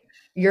like,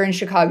 you're in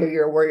Chicago,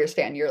 you're a Warriors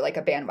fan, you're like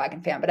a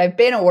bandwagon fan. But I've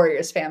been a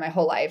Warriors fan my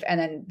whole life. And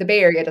then the Bay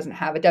Area doesn't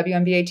have a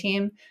WNBA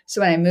team.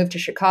 So when I moved to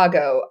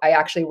Chicago, I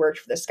actually worked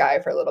for the Sky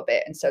for a little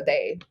bit. And so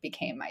they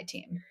became my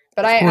team.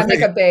 But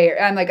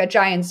I'm like a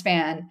Giants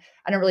fan.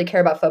 I don't really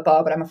care about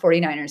football, but I'm a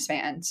 49ers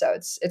fan. So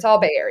it's all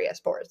Bay Area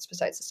sports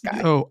besides the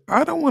Sky. Yo,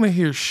 I don't want to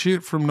hear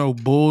shit from no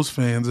Bulls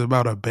fans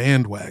about a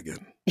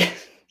bandwagon.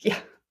 Yeah.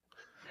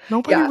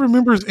 Nobody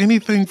remembers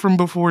anything from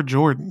before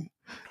Jordan.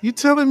 You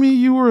telling me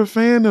you were a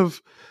fan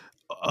of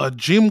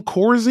Jim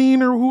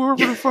Corzine or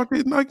whoever the fuck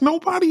it, like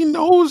nobody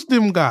knows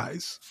them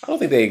guys. I don't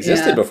think they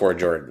existed before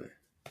Jordan.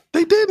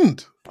 They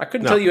didn't. I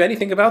couldn't tell you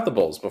anything about the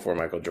Bulls before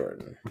Michael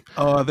Jordan.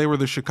 They were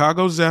the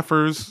Chicago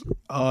Zephyrs.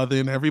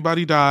 Then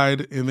everybody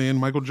died, and then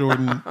Michael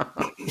Jordan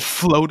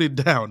floated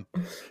down.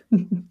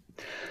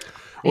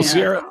 Well,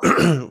 Sierra,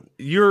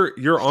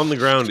 you're on the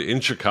ground in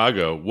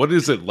Chicago. What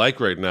is it like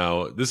right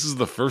now? This is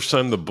the first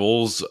time the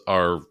Bulls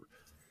are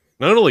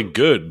not only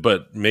good,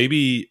 but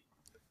maybe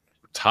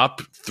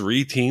top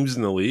 3 teams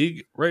in the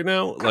league right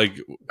now. Like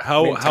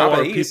how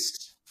are people?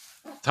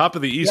 Top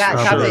of the East, yeah, for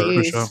top sure. of the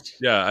East. Sure.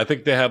 Yeah, I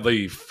think they have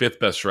the 5th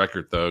best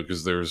record though,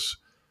 because there's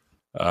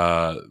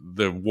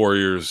the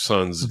Warriors,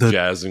 Suns,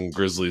 Jazz, and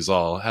Grizzlies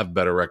all have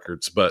better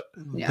records. But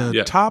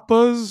the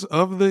Tapas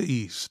of the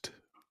East,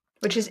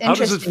 which is how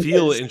interesting. does it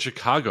feel in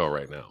Chicago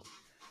right now?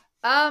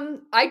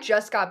 I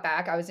just got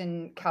back. I was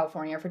in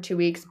California for 2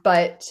 weeks,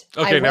 but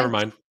never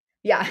mind.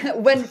 Yeah,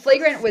 when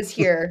Flagrant was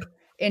here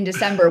in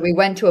December, we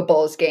went to a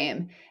Bulls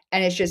game,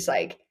 and it's just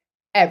like.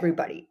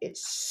 Everybody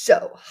is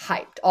so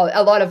hyped.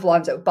 A lot of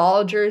Lonzo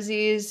Ball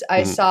jerseys.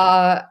 I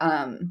saw.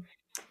 I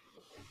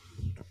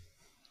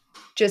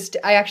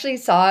actually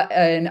saw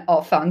an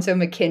Alfonso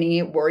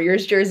McKinney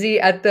Warriors jersey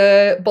at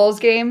the Bulls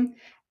game,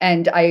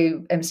 and I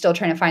am still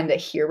trying to find the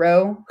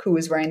hero who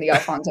was wearing the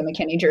Alfonso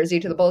McKinney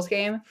jersey to the Bulls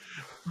game.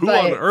 Who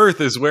on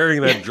earth is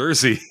wearing that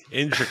jersey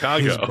in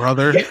Chicago?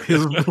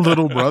 His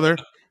little brother.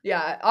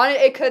 Yeah,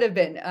 it could have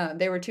been.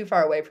 They were too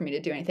far away for me to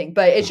do anything,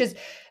 but it's just.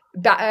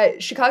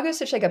 Chicago is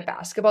such like a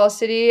basketball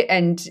city,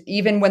 and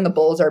even when the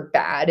Bulls are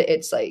bad,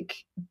 it's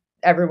like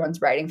everyone's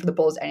writing for the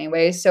Bulls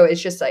anyway. So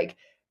it's just like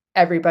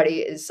everybody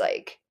is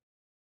like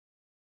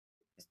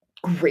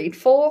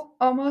grateful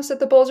almost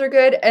that the Bulls are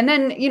good. And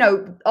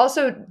then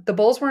also the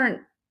Bulls weren't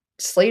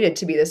slated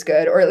to be this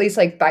good, or at least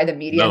like by the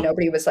media,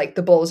 nobody was like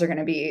the Bulls are going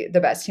to be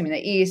the best team in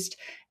the East.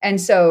 And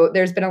so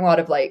there's been a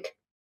lot of like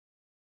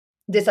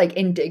this like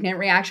indignant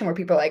reaction where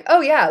people are like,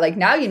 oh yeah, like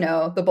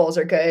now the Bulls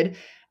are good.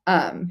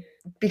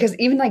 Because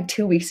even like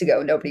 2 weeks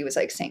ago, nobody was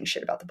like saying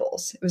shit about the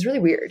Bulls. It was really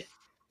weird.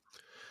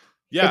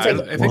 Yeah,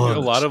 like, I think a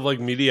lot of like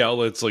media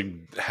outlets like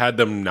had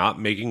them not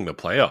making the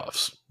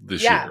playoffs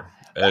this year.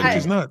 Which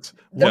is nuts.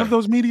 One of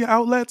those media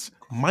outlets,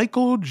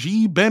 Michael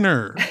G.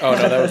 Benner. Oh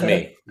no, that was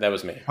me.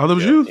 Oh, that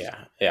was you?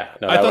 Yeah.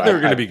 No, I thought they were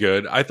going to be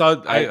good. I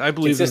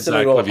believe in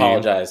Zach will LaVine.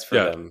 Apologize for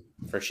them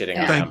for shitting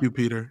on them. Thank you,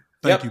 Peter.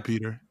 Thank you,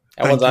 Peter.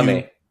 That one's on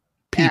me.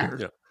 Peter.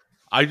 Yeah.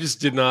 I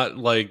just did not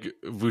like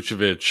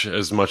Vucevic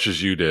as much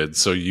as you did,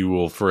 so you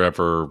will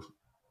forever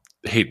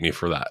hate me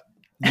for that.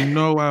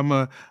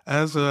 I'm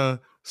as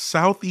a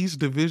Southeast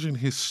Division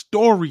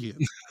historian.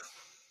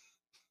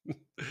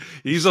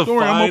 He's a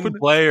fine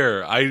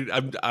player.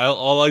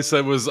 All I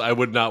said was I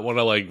would not want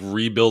to like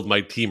rebuild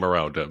my team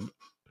around him.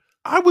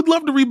 I would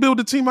love to rebuild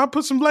a team. I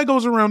put some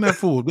Legos around that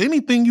fool.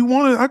 Anything you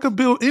wanted, I could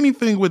build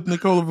anything with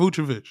Nikola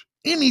Vucevic.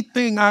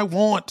 Anything I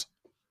want.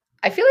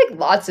 I feel like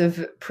lots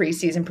of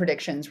preseason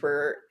predictions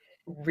were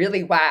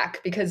really whack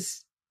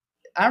because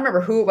I don't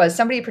remember who it was.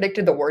 Somebody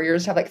predicted the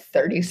Warriors have like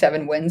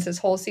 37 wins this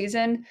whole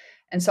season.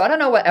 And so I don't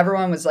know what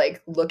everyone was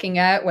like looking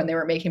at when they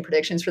were making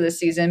predictions for this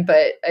season,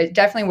 but it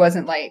definitely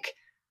wasn't like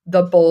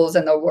the Bulls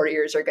and the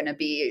Warriors are going to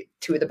be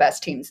 2 of the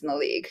best teams in the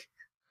league.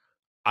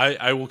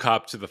 I will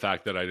cop to the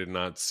fact that I did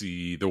not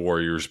see the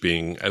Warriors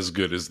being as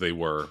good as they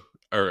were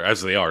or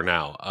as they are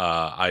now.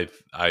 I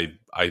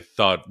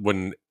thought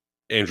when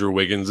Andrew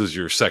Wiggins is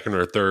your 2nd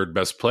or 3rd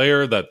best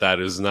player, that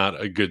is not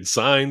a good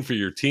sign for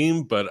your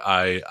team, but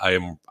I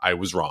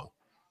was wrong.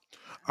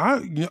 I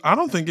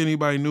don't think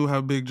anybody knew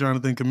how big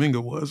Jonathan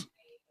Kuminga was.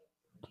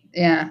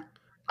 Yeah.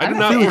 I did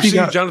not foresee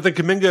Jonathan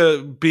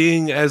Kuminga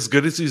being as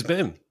good as he's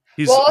been.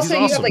 He's also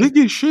awesome. You have, like,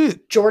 big as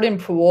shit. Jordan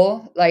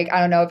Poole. Like,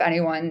 I don't know if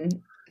anyone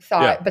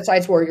thought,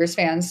 besides Warriors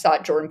fans,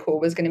 thought Jordan Poole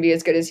was going to be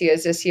as good as he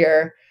is this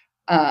year.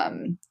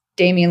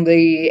 Damian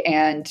Lee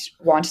and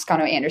Juan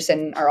Toscano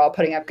Anderson are all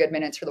putting up good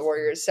minutes for the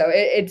Warriors. So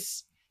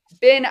it's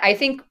been, I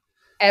think,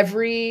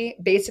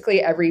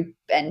 basically every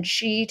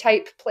benchy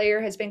type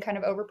player has been kind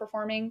of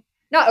overperforming.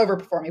 Not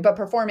overperforming, but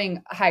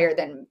performing higher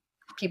than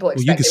people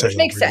expected, which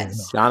makes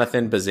sense.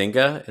 Jonathan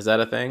Bazinga, is that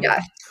a thing?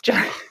 Yeah.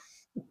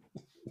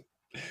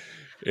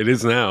 It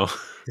is now.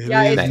 It's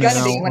going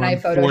to be when I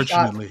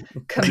Photoshop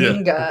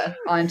Kuminga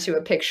onto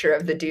a picture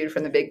of the dude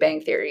from The Big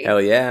Bang Theory.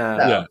 Hell yeah.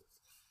 So, yeah.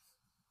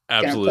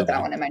 Absolutely. Gonna put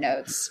that one in my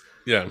notes.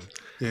 Yeah.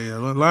 Yeah.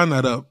 Line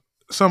that up.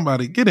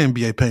 Somebody get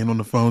NBA Paint on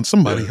the phone.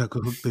 Somebody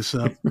could hook this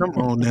up. Come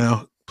on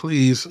now,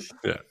 please.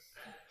 Yeah.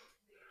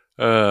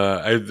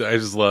 I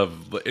just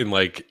love, in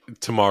like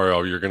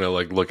tomorrow you're gonna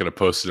like look at a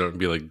post-it note and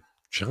be like,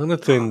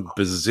 Jonathan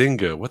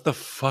Bazinga, what the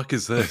fuck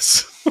is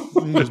this?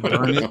 You just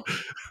burn it.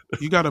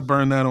 You got to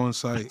burn that on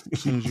site as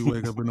soon as you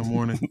wake up in the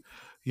morning.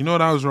 You know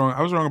what? I was wrong.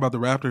 I was wrong about the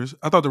Raptors.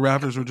 I thought the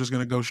Raptors were just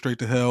going to go straight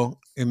to hell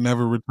and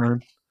never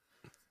return.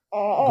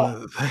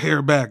 But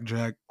they're back,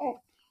 Jack.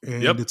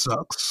 And it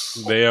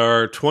sucks. They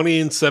are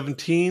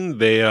 20-17.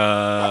 They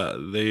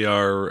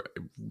are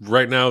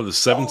right now the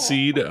 7th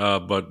seed,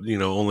 but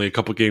only a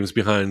couple games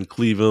behind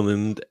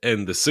Cleveland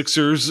and the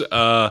Sixers.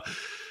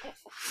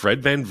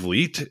 Fred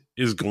VanVleet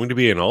is going to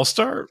be an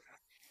all-star.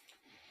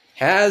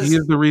 He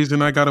is the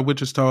reason I got a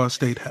Wichita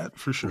State hat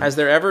for sure. Has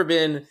there ever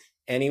been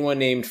anyone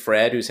named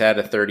Fred who's had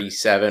a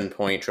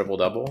 37-point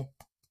triple-double?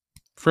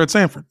 Fred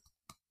Sanford.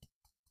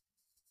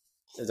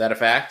 Is that a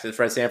fact? Did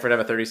Fred Sanford have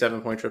a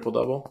 37-point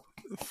triple-double?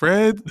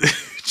 Fred...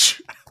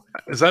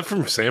 Is that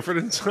from Sanford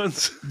and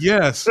Sons?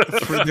 Yes.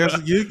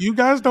 You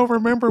guys don't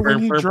remember when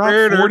he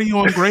dropped 40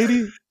 on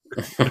Grady?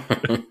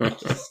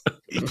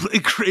 He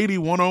played Grady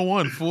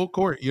 101 full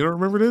court. You don't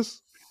remember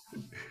this?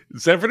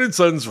 Sanford and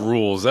Sons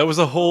rules. That was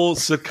a whole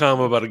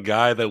sitcom about a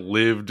guy that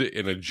lived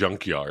in a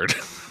junkyard.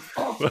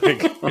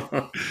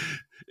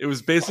 It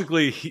was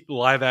basically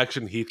live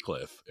action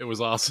Heathcliff. It was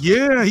awesome.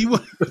 Yeah, he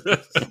was.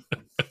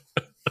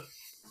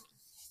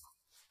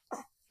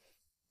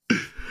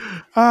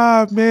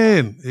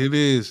 Man, it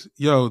is.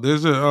 Yo,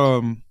 there's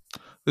a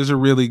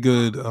really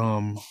good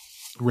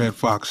Red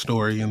Fox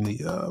story in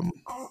the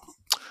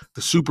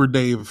Super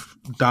Dave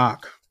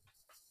doc.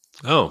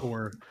 Oh,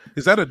 or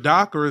is that a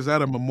doc or is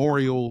that a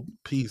memorial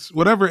piece?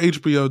 Whatever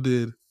HBO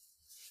did.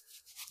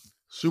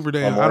 Super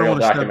Dave. Memorial, I don't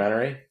want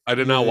documentary. I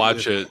did not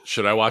watch it.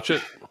 Should I watch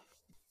it?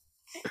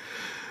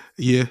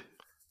 Yeah,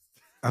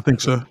 I think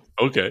so.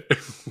 Okay.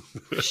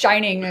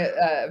 Shining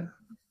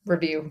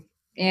review.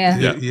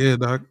 Yeah. Yeah,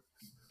 doc.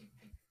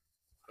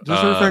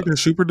 Just for the fact that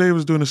Super Dave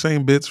was doing the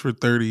same bits for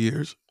 30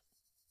 years.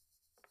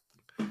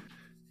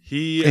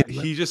 He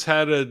just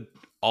had an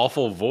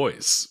awful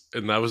voice,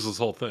 and that was his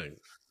whole thing.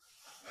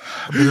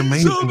 He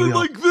sounded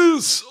like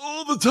this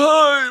all the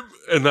time,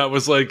 and that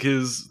was like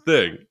his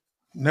thing.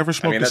 Never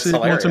smoked a cig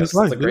once in his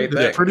life.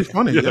 It's pretty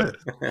funny. Yeah.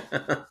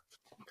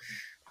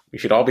 We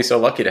should all be so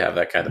lucky to have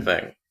that kind of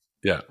thing.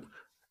 Yeah.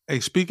 Hey,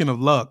 speaking of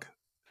luck.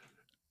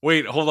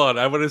 Wait, hold on.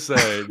 I want to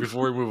say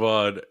before we move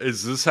on,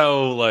 is this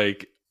how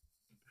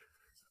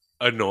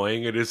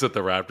annoying it is that the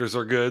Raptors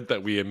are good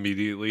that we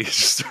immediately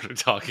just started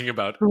talking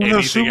about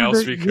anything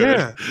else we could?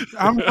 Yeah,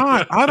 I'm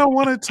not. I don't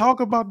want to talk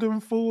about them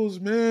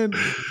fools, man.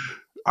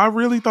 I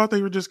really thought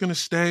they were just going to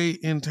stay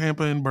in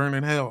Tampa and burn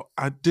in hell.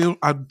 I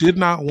did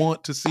not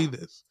want to see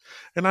this.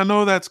 And I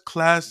know that's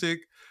classic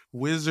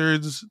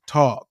Wizards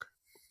talk,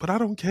 but I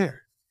don't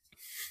care.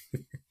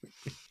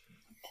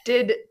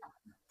 Did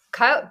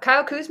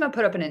Kyle Kuzma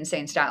put up an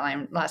insane stat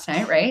line last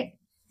night, right?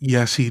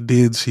 Yes, he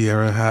did,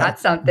 Sierra.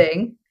 That's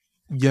something.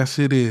 Yes,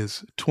 it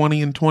is.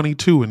 20 and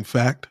 22, in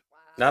fact.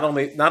 Not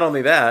only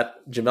that,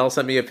 Jamel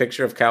sent me a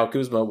picture of Kyle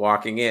Kuzma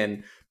walking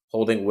in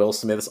holding Will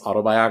Smith's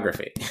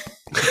autobiography.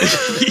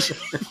 I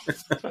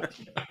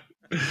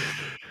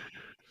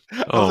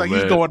was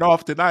he's going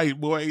off tonight,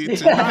 boy.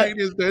 Tonight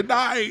is the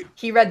night.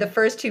 He read the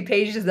first 2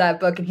 pages of that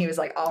book and he was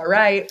like, all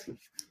right.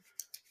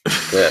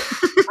 Good.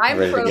 I'm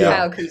pro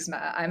Kyle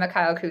Kuzma. I'm a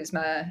Kyle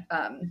Kuzma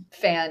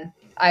fan.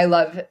 I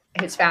love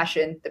his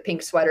fashion, the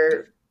pink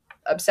sweater,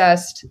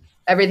 obsessed.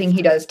 Everything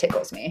he does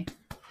tickles me.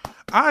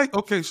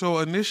 So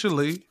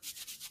initially,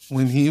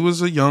 when it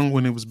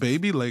was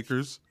baby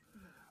Lakers,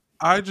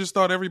 I just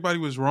thought everybody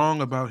was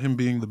wrong about him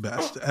being the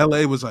best.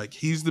 LA was like,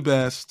 he's the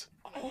best.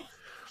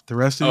 The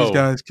rest of these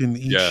guys can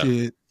eat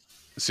shit.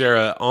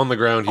 Sarah, on the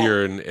ground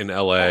here in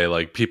LA,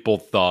 like people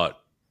thought,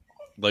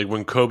 like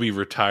when Kobe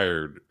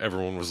retired,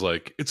 everyone was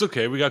like, it's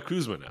okay, we got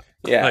Kuzma now.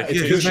 Yeah, like,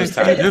 it's Kuzma's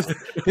time.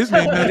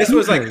 This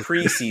was like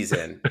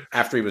preseason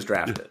after he was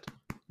drafted.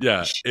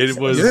 Yeah, it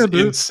was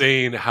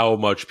insane how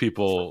much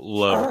people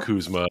loved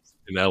Kuzma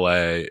in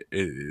LA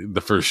in the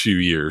first few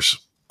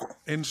years.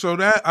 And so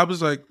that I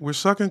was like, we're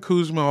sucking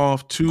Kuzma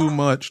off too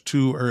much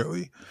too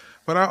early.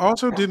 But I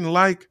also didn't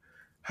like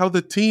how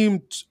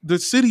the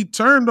city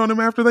turned on him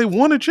after they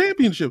won a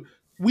championship.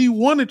 We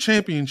won a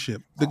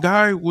championship. The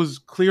guy was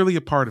clearly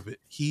a part of it.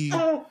 He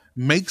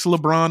makes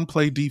LeBron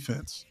play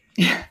defense.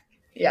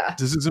 Yeah.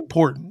 This is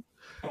important.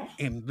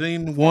 And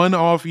then one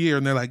off year,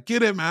 and they're like,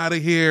 get him out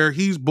of here.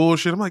 He's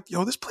bullshit. I'm like,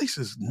 yo, this place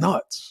is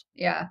nuts.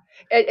 Yeah.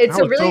 It's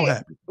a really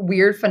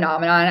weird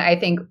phenomenon. I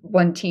think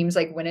when teams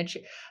like win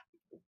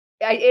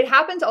it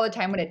happens all the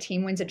time when a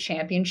team wins a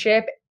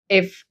championship.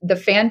 If the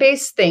fan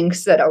base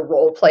thinks that a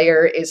role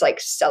player is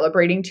like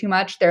celebrating too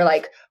much, they're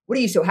like, what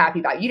are you so happy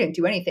about? You didn't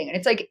do anything. And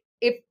it's like,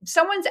 if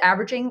someone's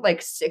averaging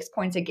like 6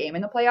 points a game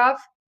in the playoffs,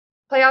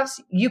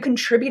 you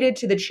contributed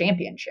to the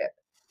championship.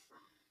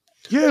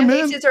 Yeah, fan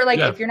man. bases are like,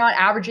 if you're not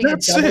averaging a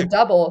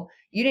double-double,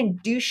 you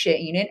didn't do shit.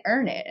 You didn't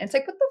earn it. And it's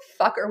like, what the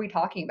fuck are we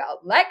talking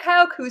about? Let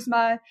Kyle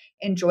Kuzma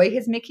enjoy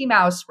his Mickey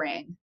Mouse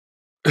ring.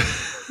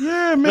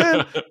 Yeah,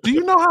 man. Do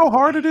you know how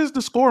hard it is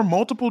to score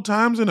multiple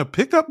times in a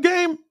pickup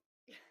game?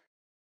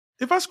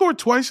 If I scored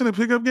twice in a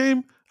pickup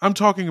game, I'm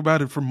talking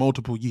about it for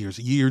multiple years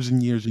and years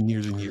and years and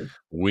years.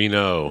 We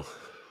know.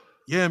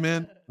 Yeah,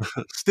 man.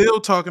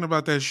 Still talking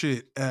about that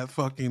shit at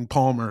fucking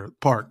Palmer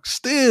Park.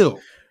 Still.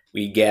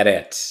 We get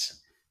it.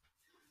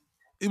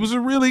 It was a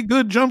really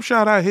good jump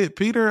shot I hit,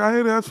 Peter.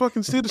 I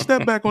fucking did a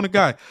step back on the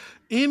guy.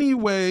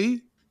 Anyway,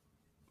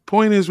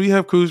 point is we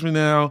have Kuzma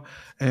now,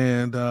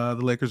 and the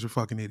Lakers are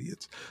fucking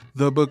idiots.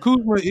 But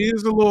Kuzma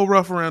is a little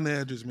rough around the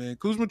edges, man.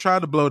 Kuzma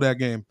tried to blow that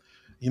game.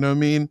 You know what I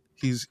mean?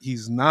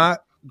 He's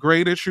not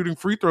great at shooting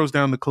free throws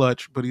down the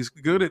clutch, but he's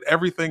good at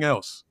everything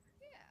else.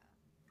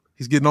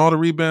 He's getting all the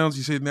rebounds.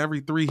 He's hitting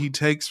every three he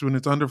takes when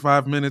it's under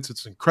 5 minutes.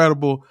 It's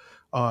incredible.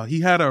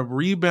 He had a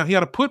rebound. He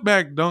had a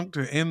putback dunk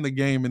to end the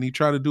game, and he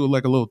tried to do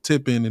like a little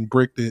tip in and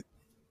bricked it.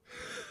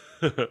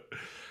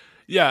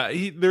 Yeah,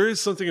 there is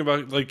something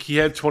about, like, he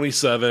had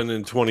 27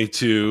 and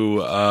 22,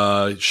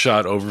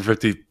 shot over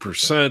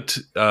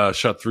 50%,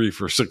 shot 3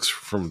 for 6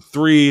 from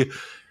 3.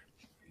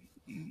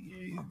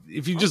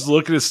 If you just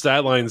look at his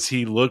stat lines,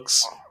 he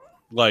looks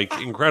like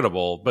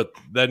incredible, but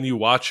then you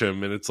watch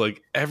him and it's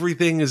like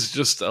everything is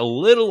just a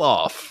little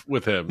off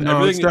with him. No,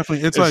 everything, it's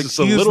definitely, it's like just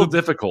a little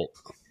difficult.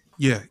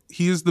 Yeah,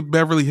 he is the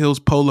Beverly Hills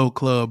Polo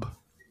Club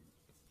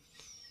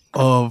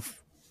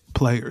of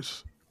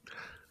players.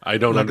 I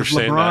don't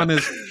understand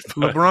that.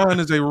 LeBron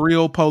is a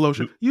real polo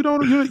shoe. You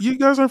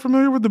guys aren't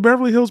familiar with the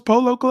Beverly Hills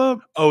Polo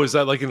Club? Oh, is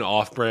that like an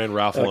off-brand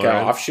Ralph Lauren? Like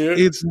an offshoot?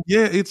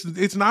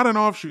 It's not an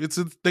offshoot.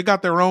 They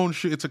got their own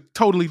shoe. It's a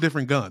totally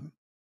different gun.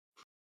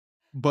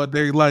 But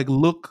they like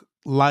look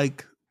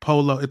like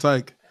polo. It's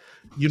like,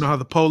 you know how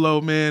the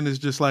polo man is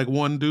just like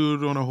one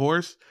dude on a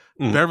horse?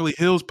 Mm. Beverly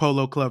Hills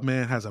Polo Club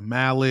man has a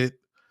mallet.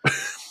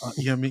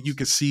 I mean, you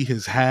can see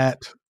his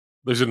hat.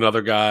 There's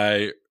another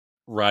guy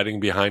riding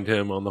behind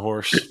him on the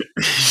horse.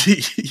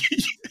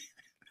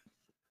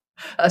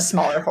 A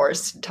smaller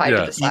horse tied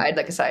to the side,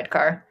 like a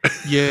sidecar.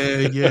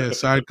 Yeah,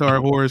 sidecar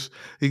horse.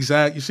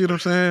 Exactly. You see what I'm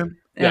saying?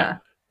 Yeah.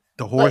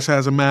 The horse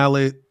has a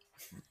mallet.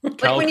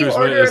 Like when you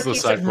order a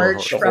piece of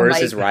merch the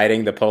horse is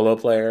riding the polo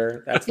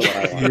player. That's the one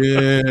I want.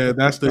 Yeah,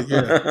 that's the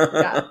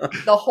yeah.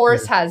 The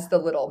horse has the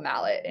little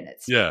mallet in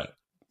its yeah,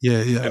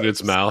 in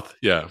its mouth.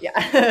 Yeah.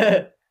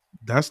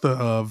 That's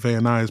the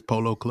Van Nuys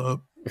Polo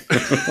Club.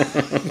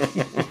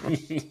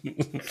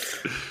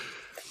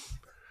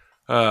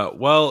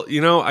 Well,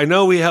 I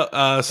know we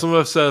have some of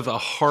us have a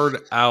hard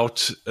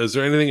out. Is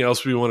there anything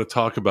else we want to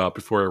talk about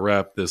before I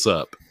wrap this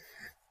up?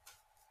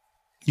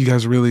 You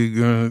guys really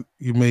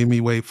you made me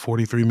wait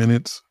 43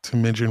 minutes to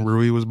mention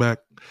Rui was back.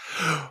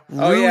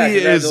 Rui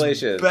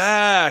is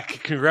back.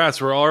 Congrats.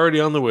 We're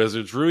already on the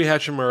Wizards. Rui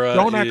Hachimura.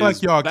 Don't act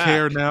like y'all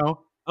care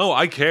now. Oh,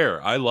 I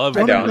care. I love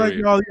Rui. Like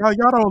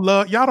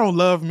y'all don't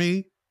love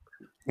me.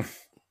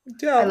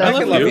 Yeah, I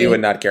can love you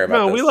and not care about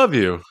this. No, we love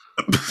you.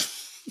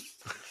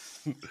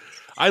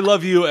 I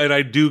love you, and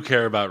I do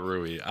care about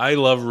Rui. I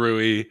love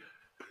Rui,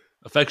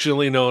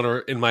 affectionately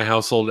known in my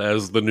household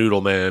as the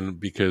Noodle Man,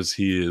 because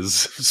he is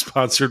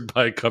sponsored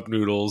by Cup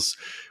Noodles,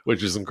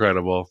 which is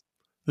incredible.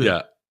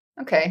 Yeah.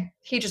 Okay.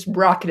 He just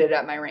rocketed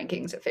up my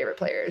rankings of favorite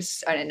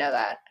players. I didn't know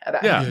that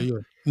about him. Yeah.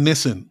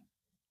 Nissen.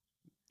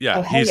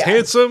 Yeah, he's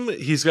handsome.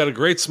 He's got a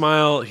great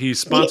smile.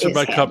 He's sponsored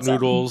by Cup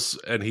Noodles,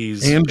 and he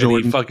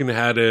fucking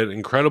had an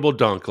incredible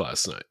dunk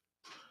last night.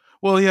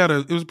 Well,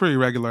 it was a pretty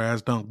regular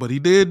ass dunk, but he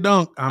did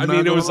dunk.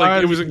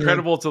 It was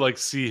incredible to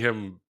see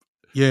him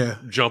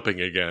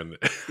jumping again.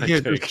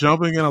 Just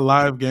jumping in a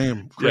live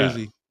game.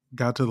 Crazy. Yeah.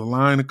 Got to the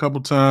line a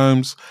couple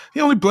times. He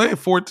only played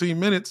 14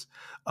 minutes.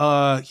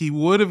 He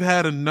would have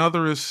had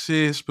another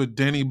assist, but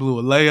Denny blew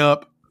a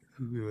layup.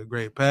 A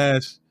great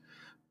pass.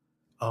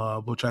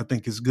 Which I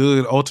think is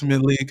good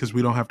ultimately because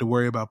we don't have to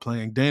worry about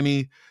playing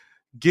Denny.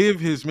 Give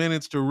his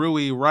minutes to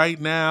Rui right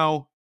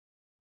now.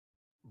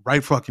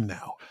 Right fucking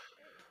now.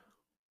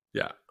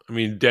 Yeah. I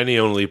mean, Denny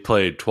only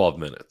played 12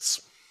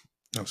 minhes.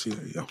 Oh, see,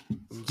 there you go.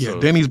 Yeah, so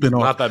Denny's been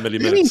not that many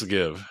minutes to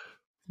give.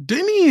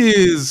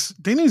 Denny's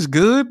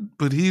good,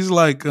 but he's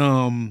like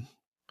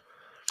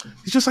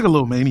he's just like a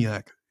little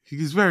maniac.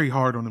 He's very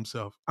hard on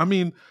himself. I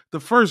mean, the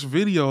first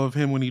video of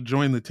him when he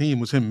joined the team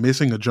was him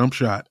missing a jump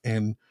shot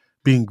and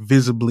being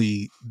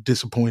visibly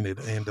disappointed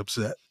and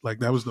upset. Like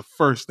that was the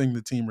first thing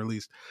the team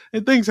released.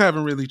 And things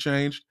haven't really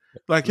changed.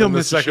 Like he'll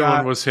miss the second a shot.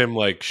 one was him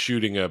like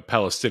shooting a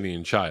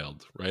Palestinian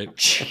child, right?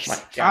 Oh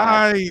my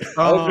God.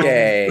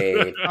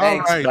 Okay.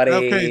 Thanks, right. buddy.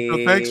 Okay,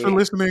 so thanks for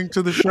listening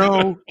to the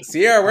show.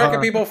 Sierra, where can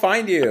people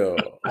find you?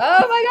 Oh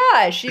my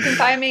gosh. You can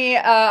find me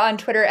on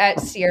Twitter at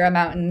Sierra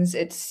Mountains.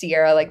 It's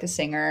Sierra like the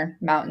singer,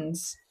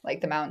 mountains like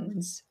the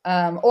mountains.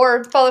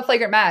 Or follow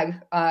Flagrant Mag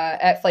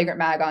at Flagrant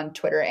Mag on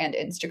Twitter and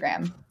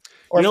Instagram.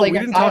 Or we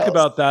didn't talk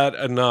about that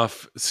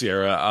enough,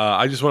 Sierra.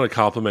 I just want to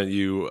compliment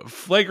you.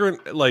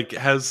 Flagrant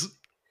has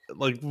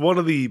one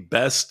of the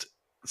best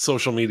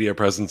social media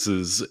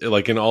presences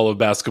in all of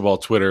basketball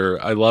Twitter.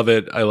 I love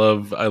it. I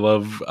love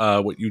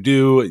what you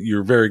do.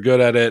 You're very good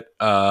at it.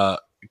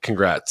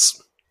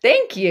 Congrats.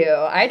 Thank you.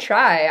 I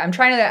try. I'm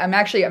trying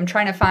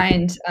to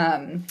find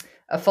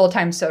a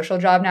full-time social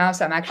job now.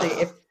 So I'm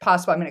actually, if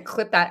possible, I'm going to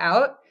clip that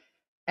out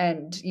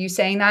and you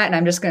saying that, and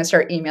I'm just going to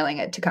start emailing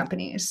it to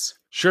companies.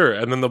 Sure,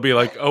 and then they'll be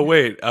like, "Oh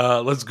wait,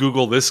 let's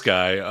Google this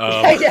guy."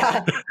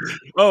 Yeah.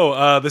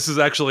 This is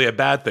actually a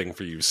bad thing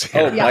for you,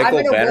 Sierra. Oh, yeah,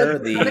 Michael Benner,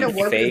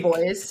 the fake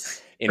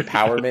voice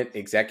empowerment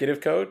executive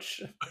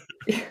coach.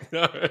 Yeah.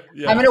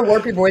 I'm going to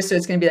warp your voice, so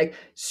it's going to be like,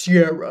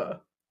 Sierra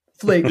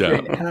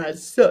Flagrant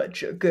has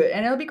such a good,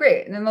 and it'll be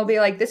great. And then they'll be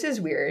like, "This is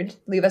weird.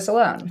 Leave us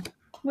alone."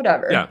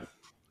 Whatever. Yeah,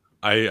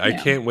 I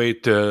can't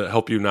wait to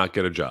help you not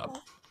get a job.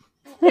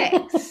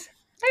 Thanks.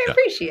 I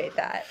appreciate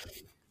that.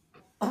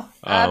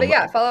 But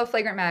yeah, follow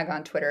Flagrant Mag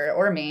on Twitter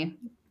or me.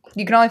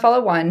 You can only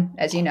follow one,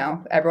 as you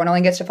know. Everyone only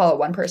gets to follow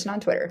one person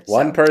on Twitter.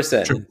 One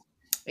person. True.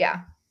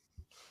 Yeah.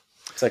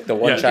 It's like the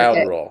one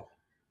child rule.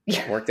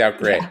 Yeah. Worked out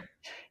great.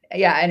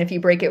 Yeah, and if you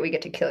break it, we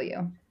get to kill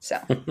you. So.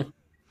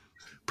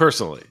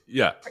 Personally,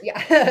 yeah.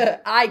 Yeah,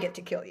 I get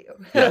to kill you.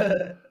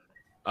 Yeah.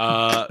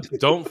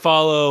 Don't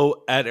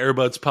follow at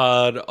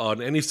AirbudsPod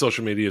on any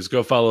social medias.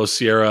 Go follow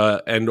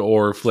Sierra and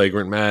or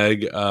Flagrant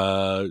Mag.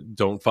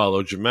 Don't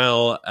follow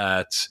Jamel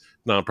at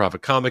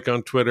Nonprofit Comic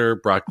on Twitter,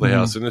 Broccoli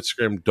House on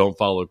Instagram. Don't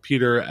follow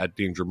Peter at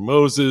Danger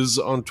Moses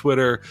on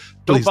Twitter.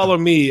 Don't follow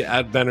me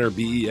at Benner,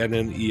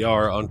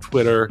 BENNER on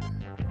Twitter.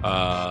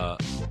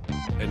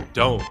 And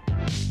don't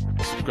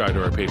subscribe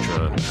to our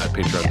Patreon at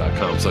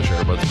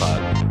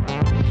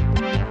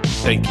patreon.com/AirbudsPod.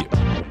 Thank you.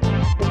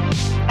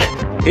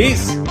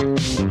 Peace.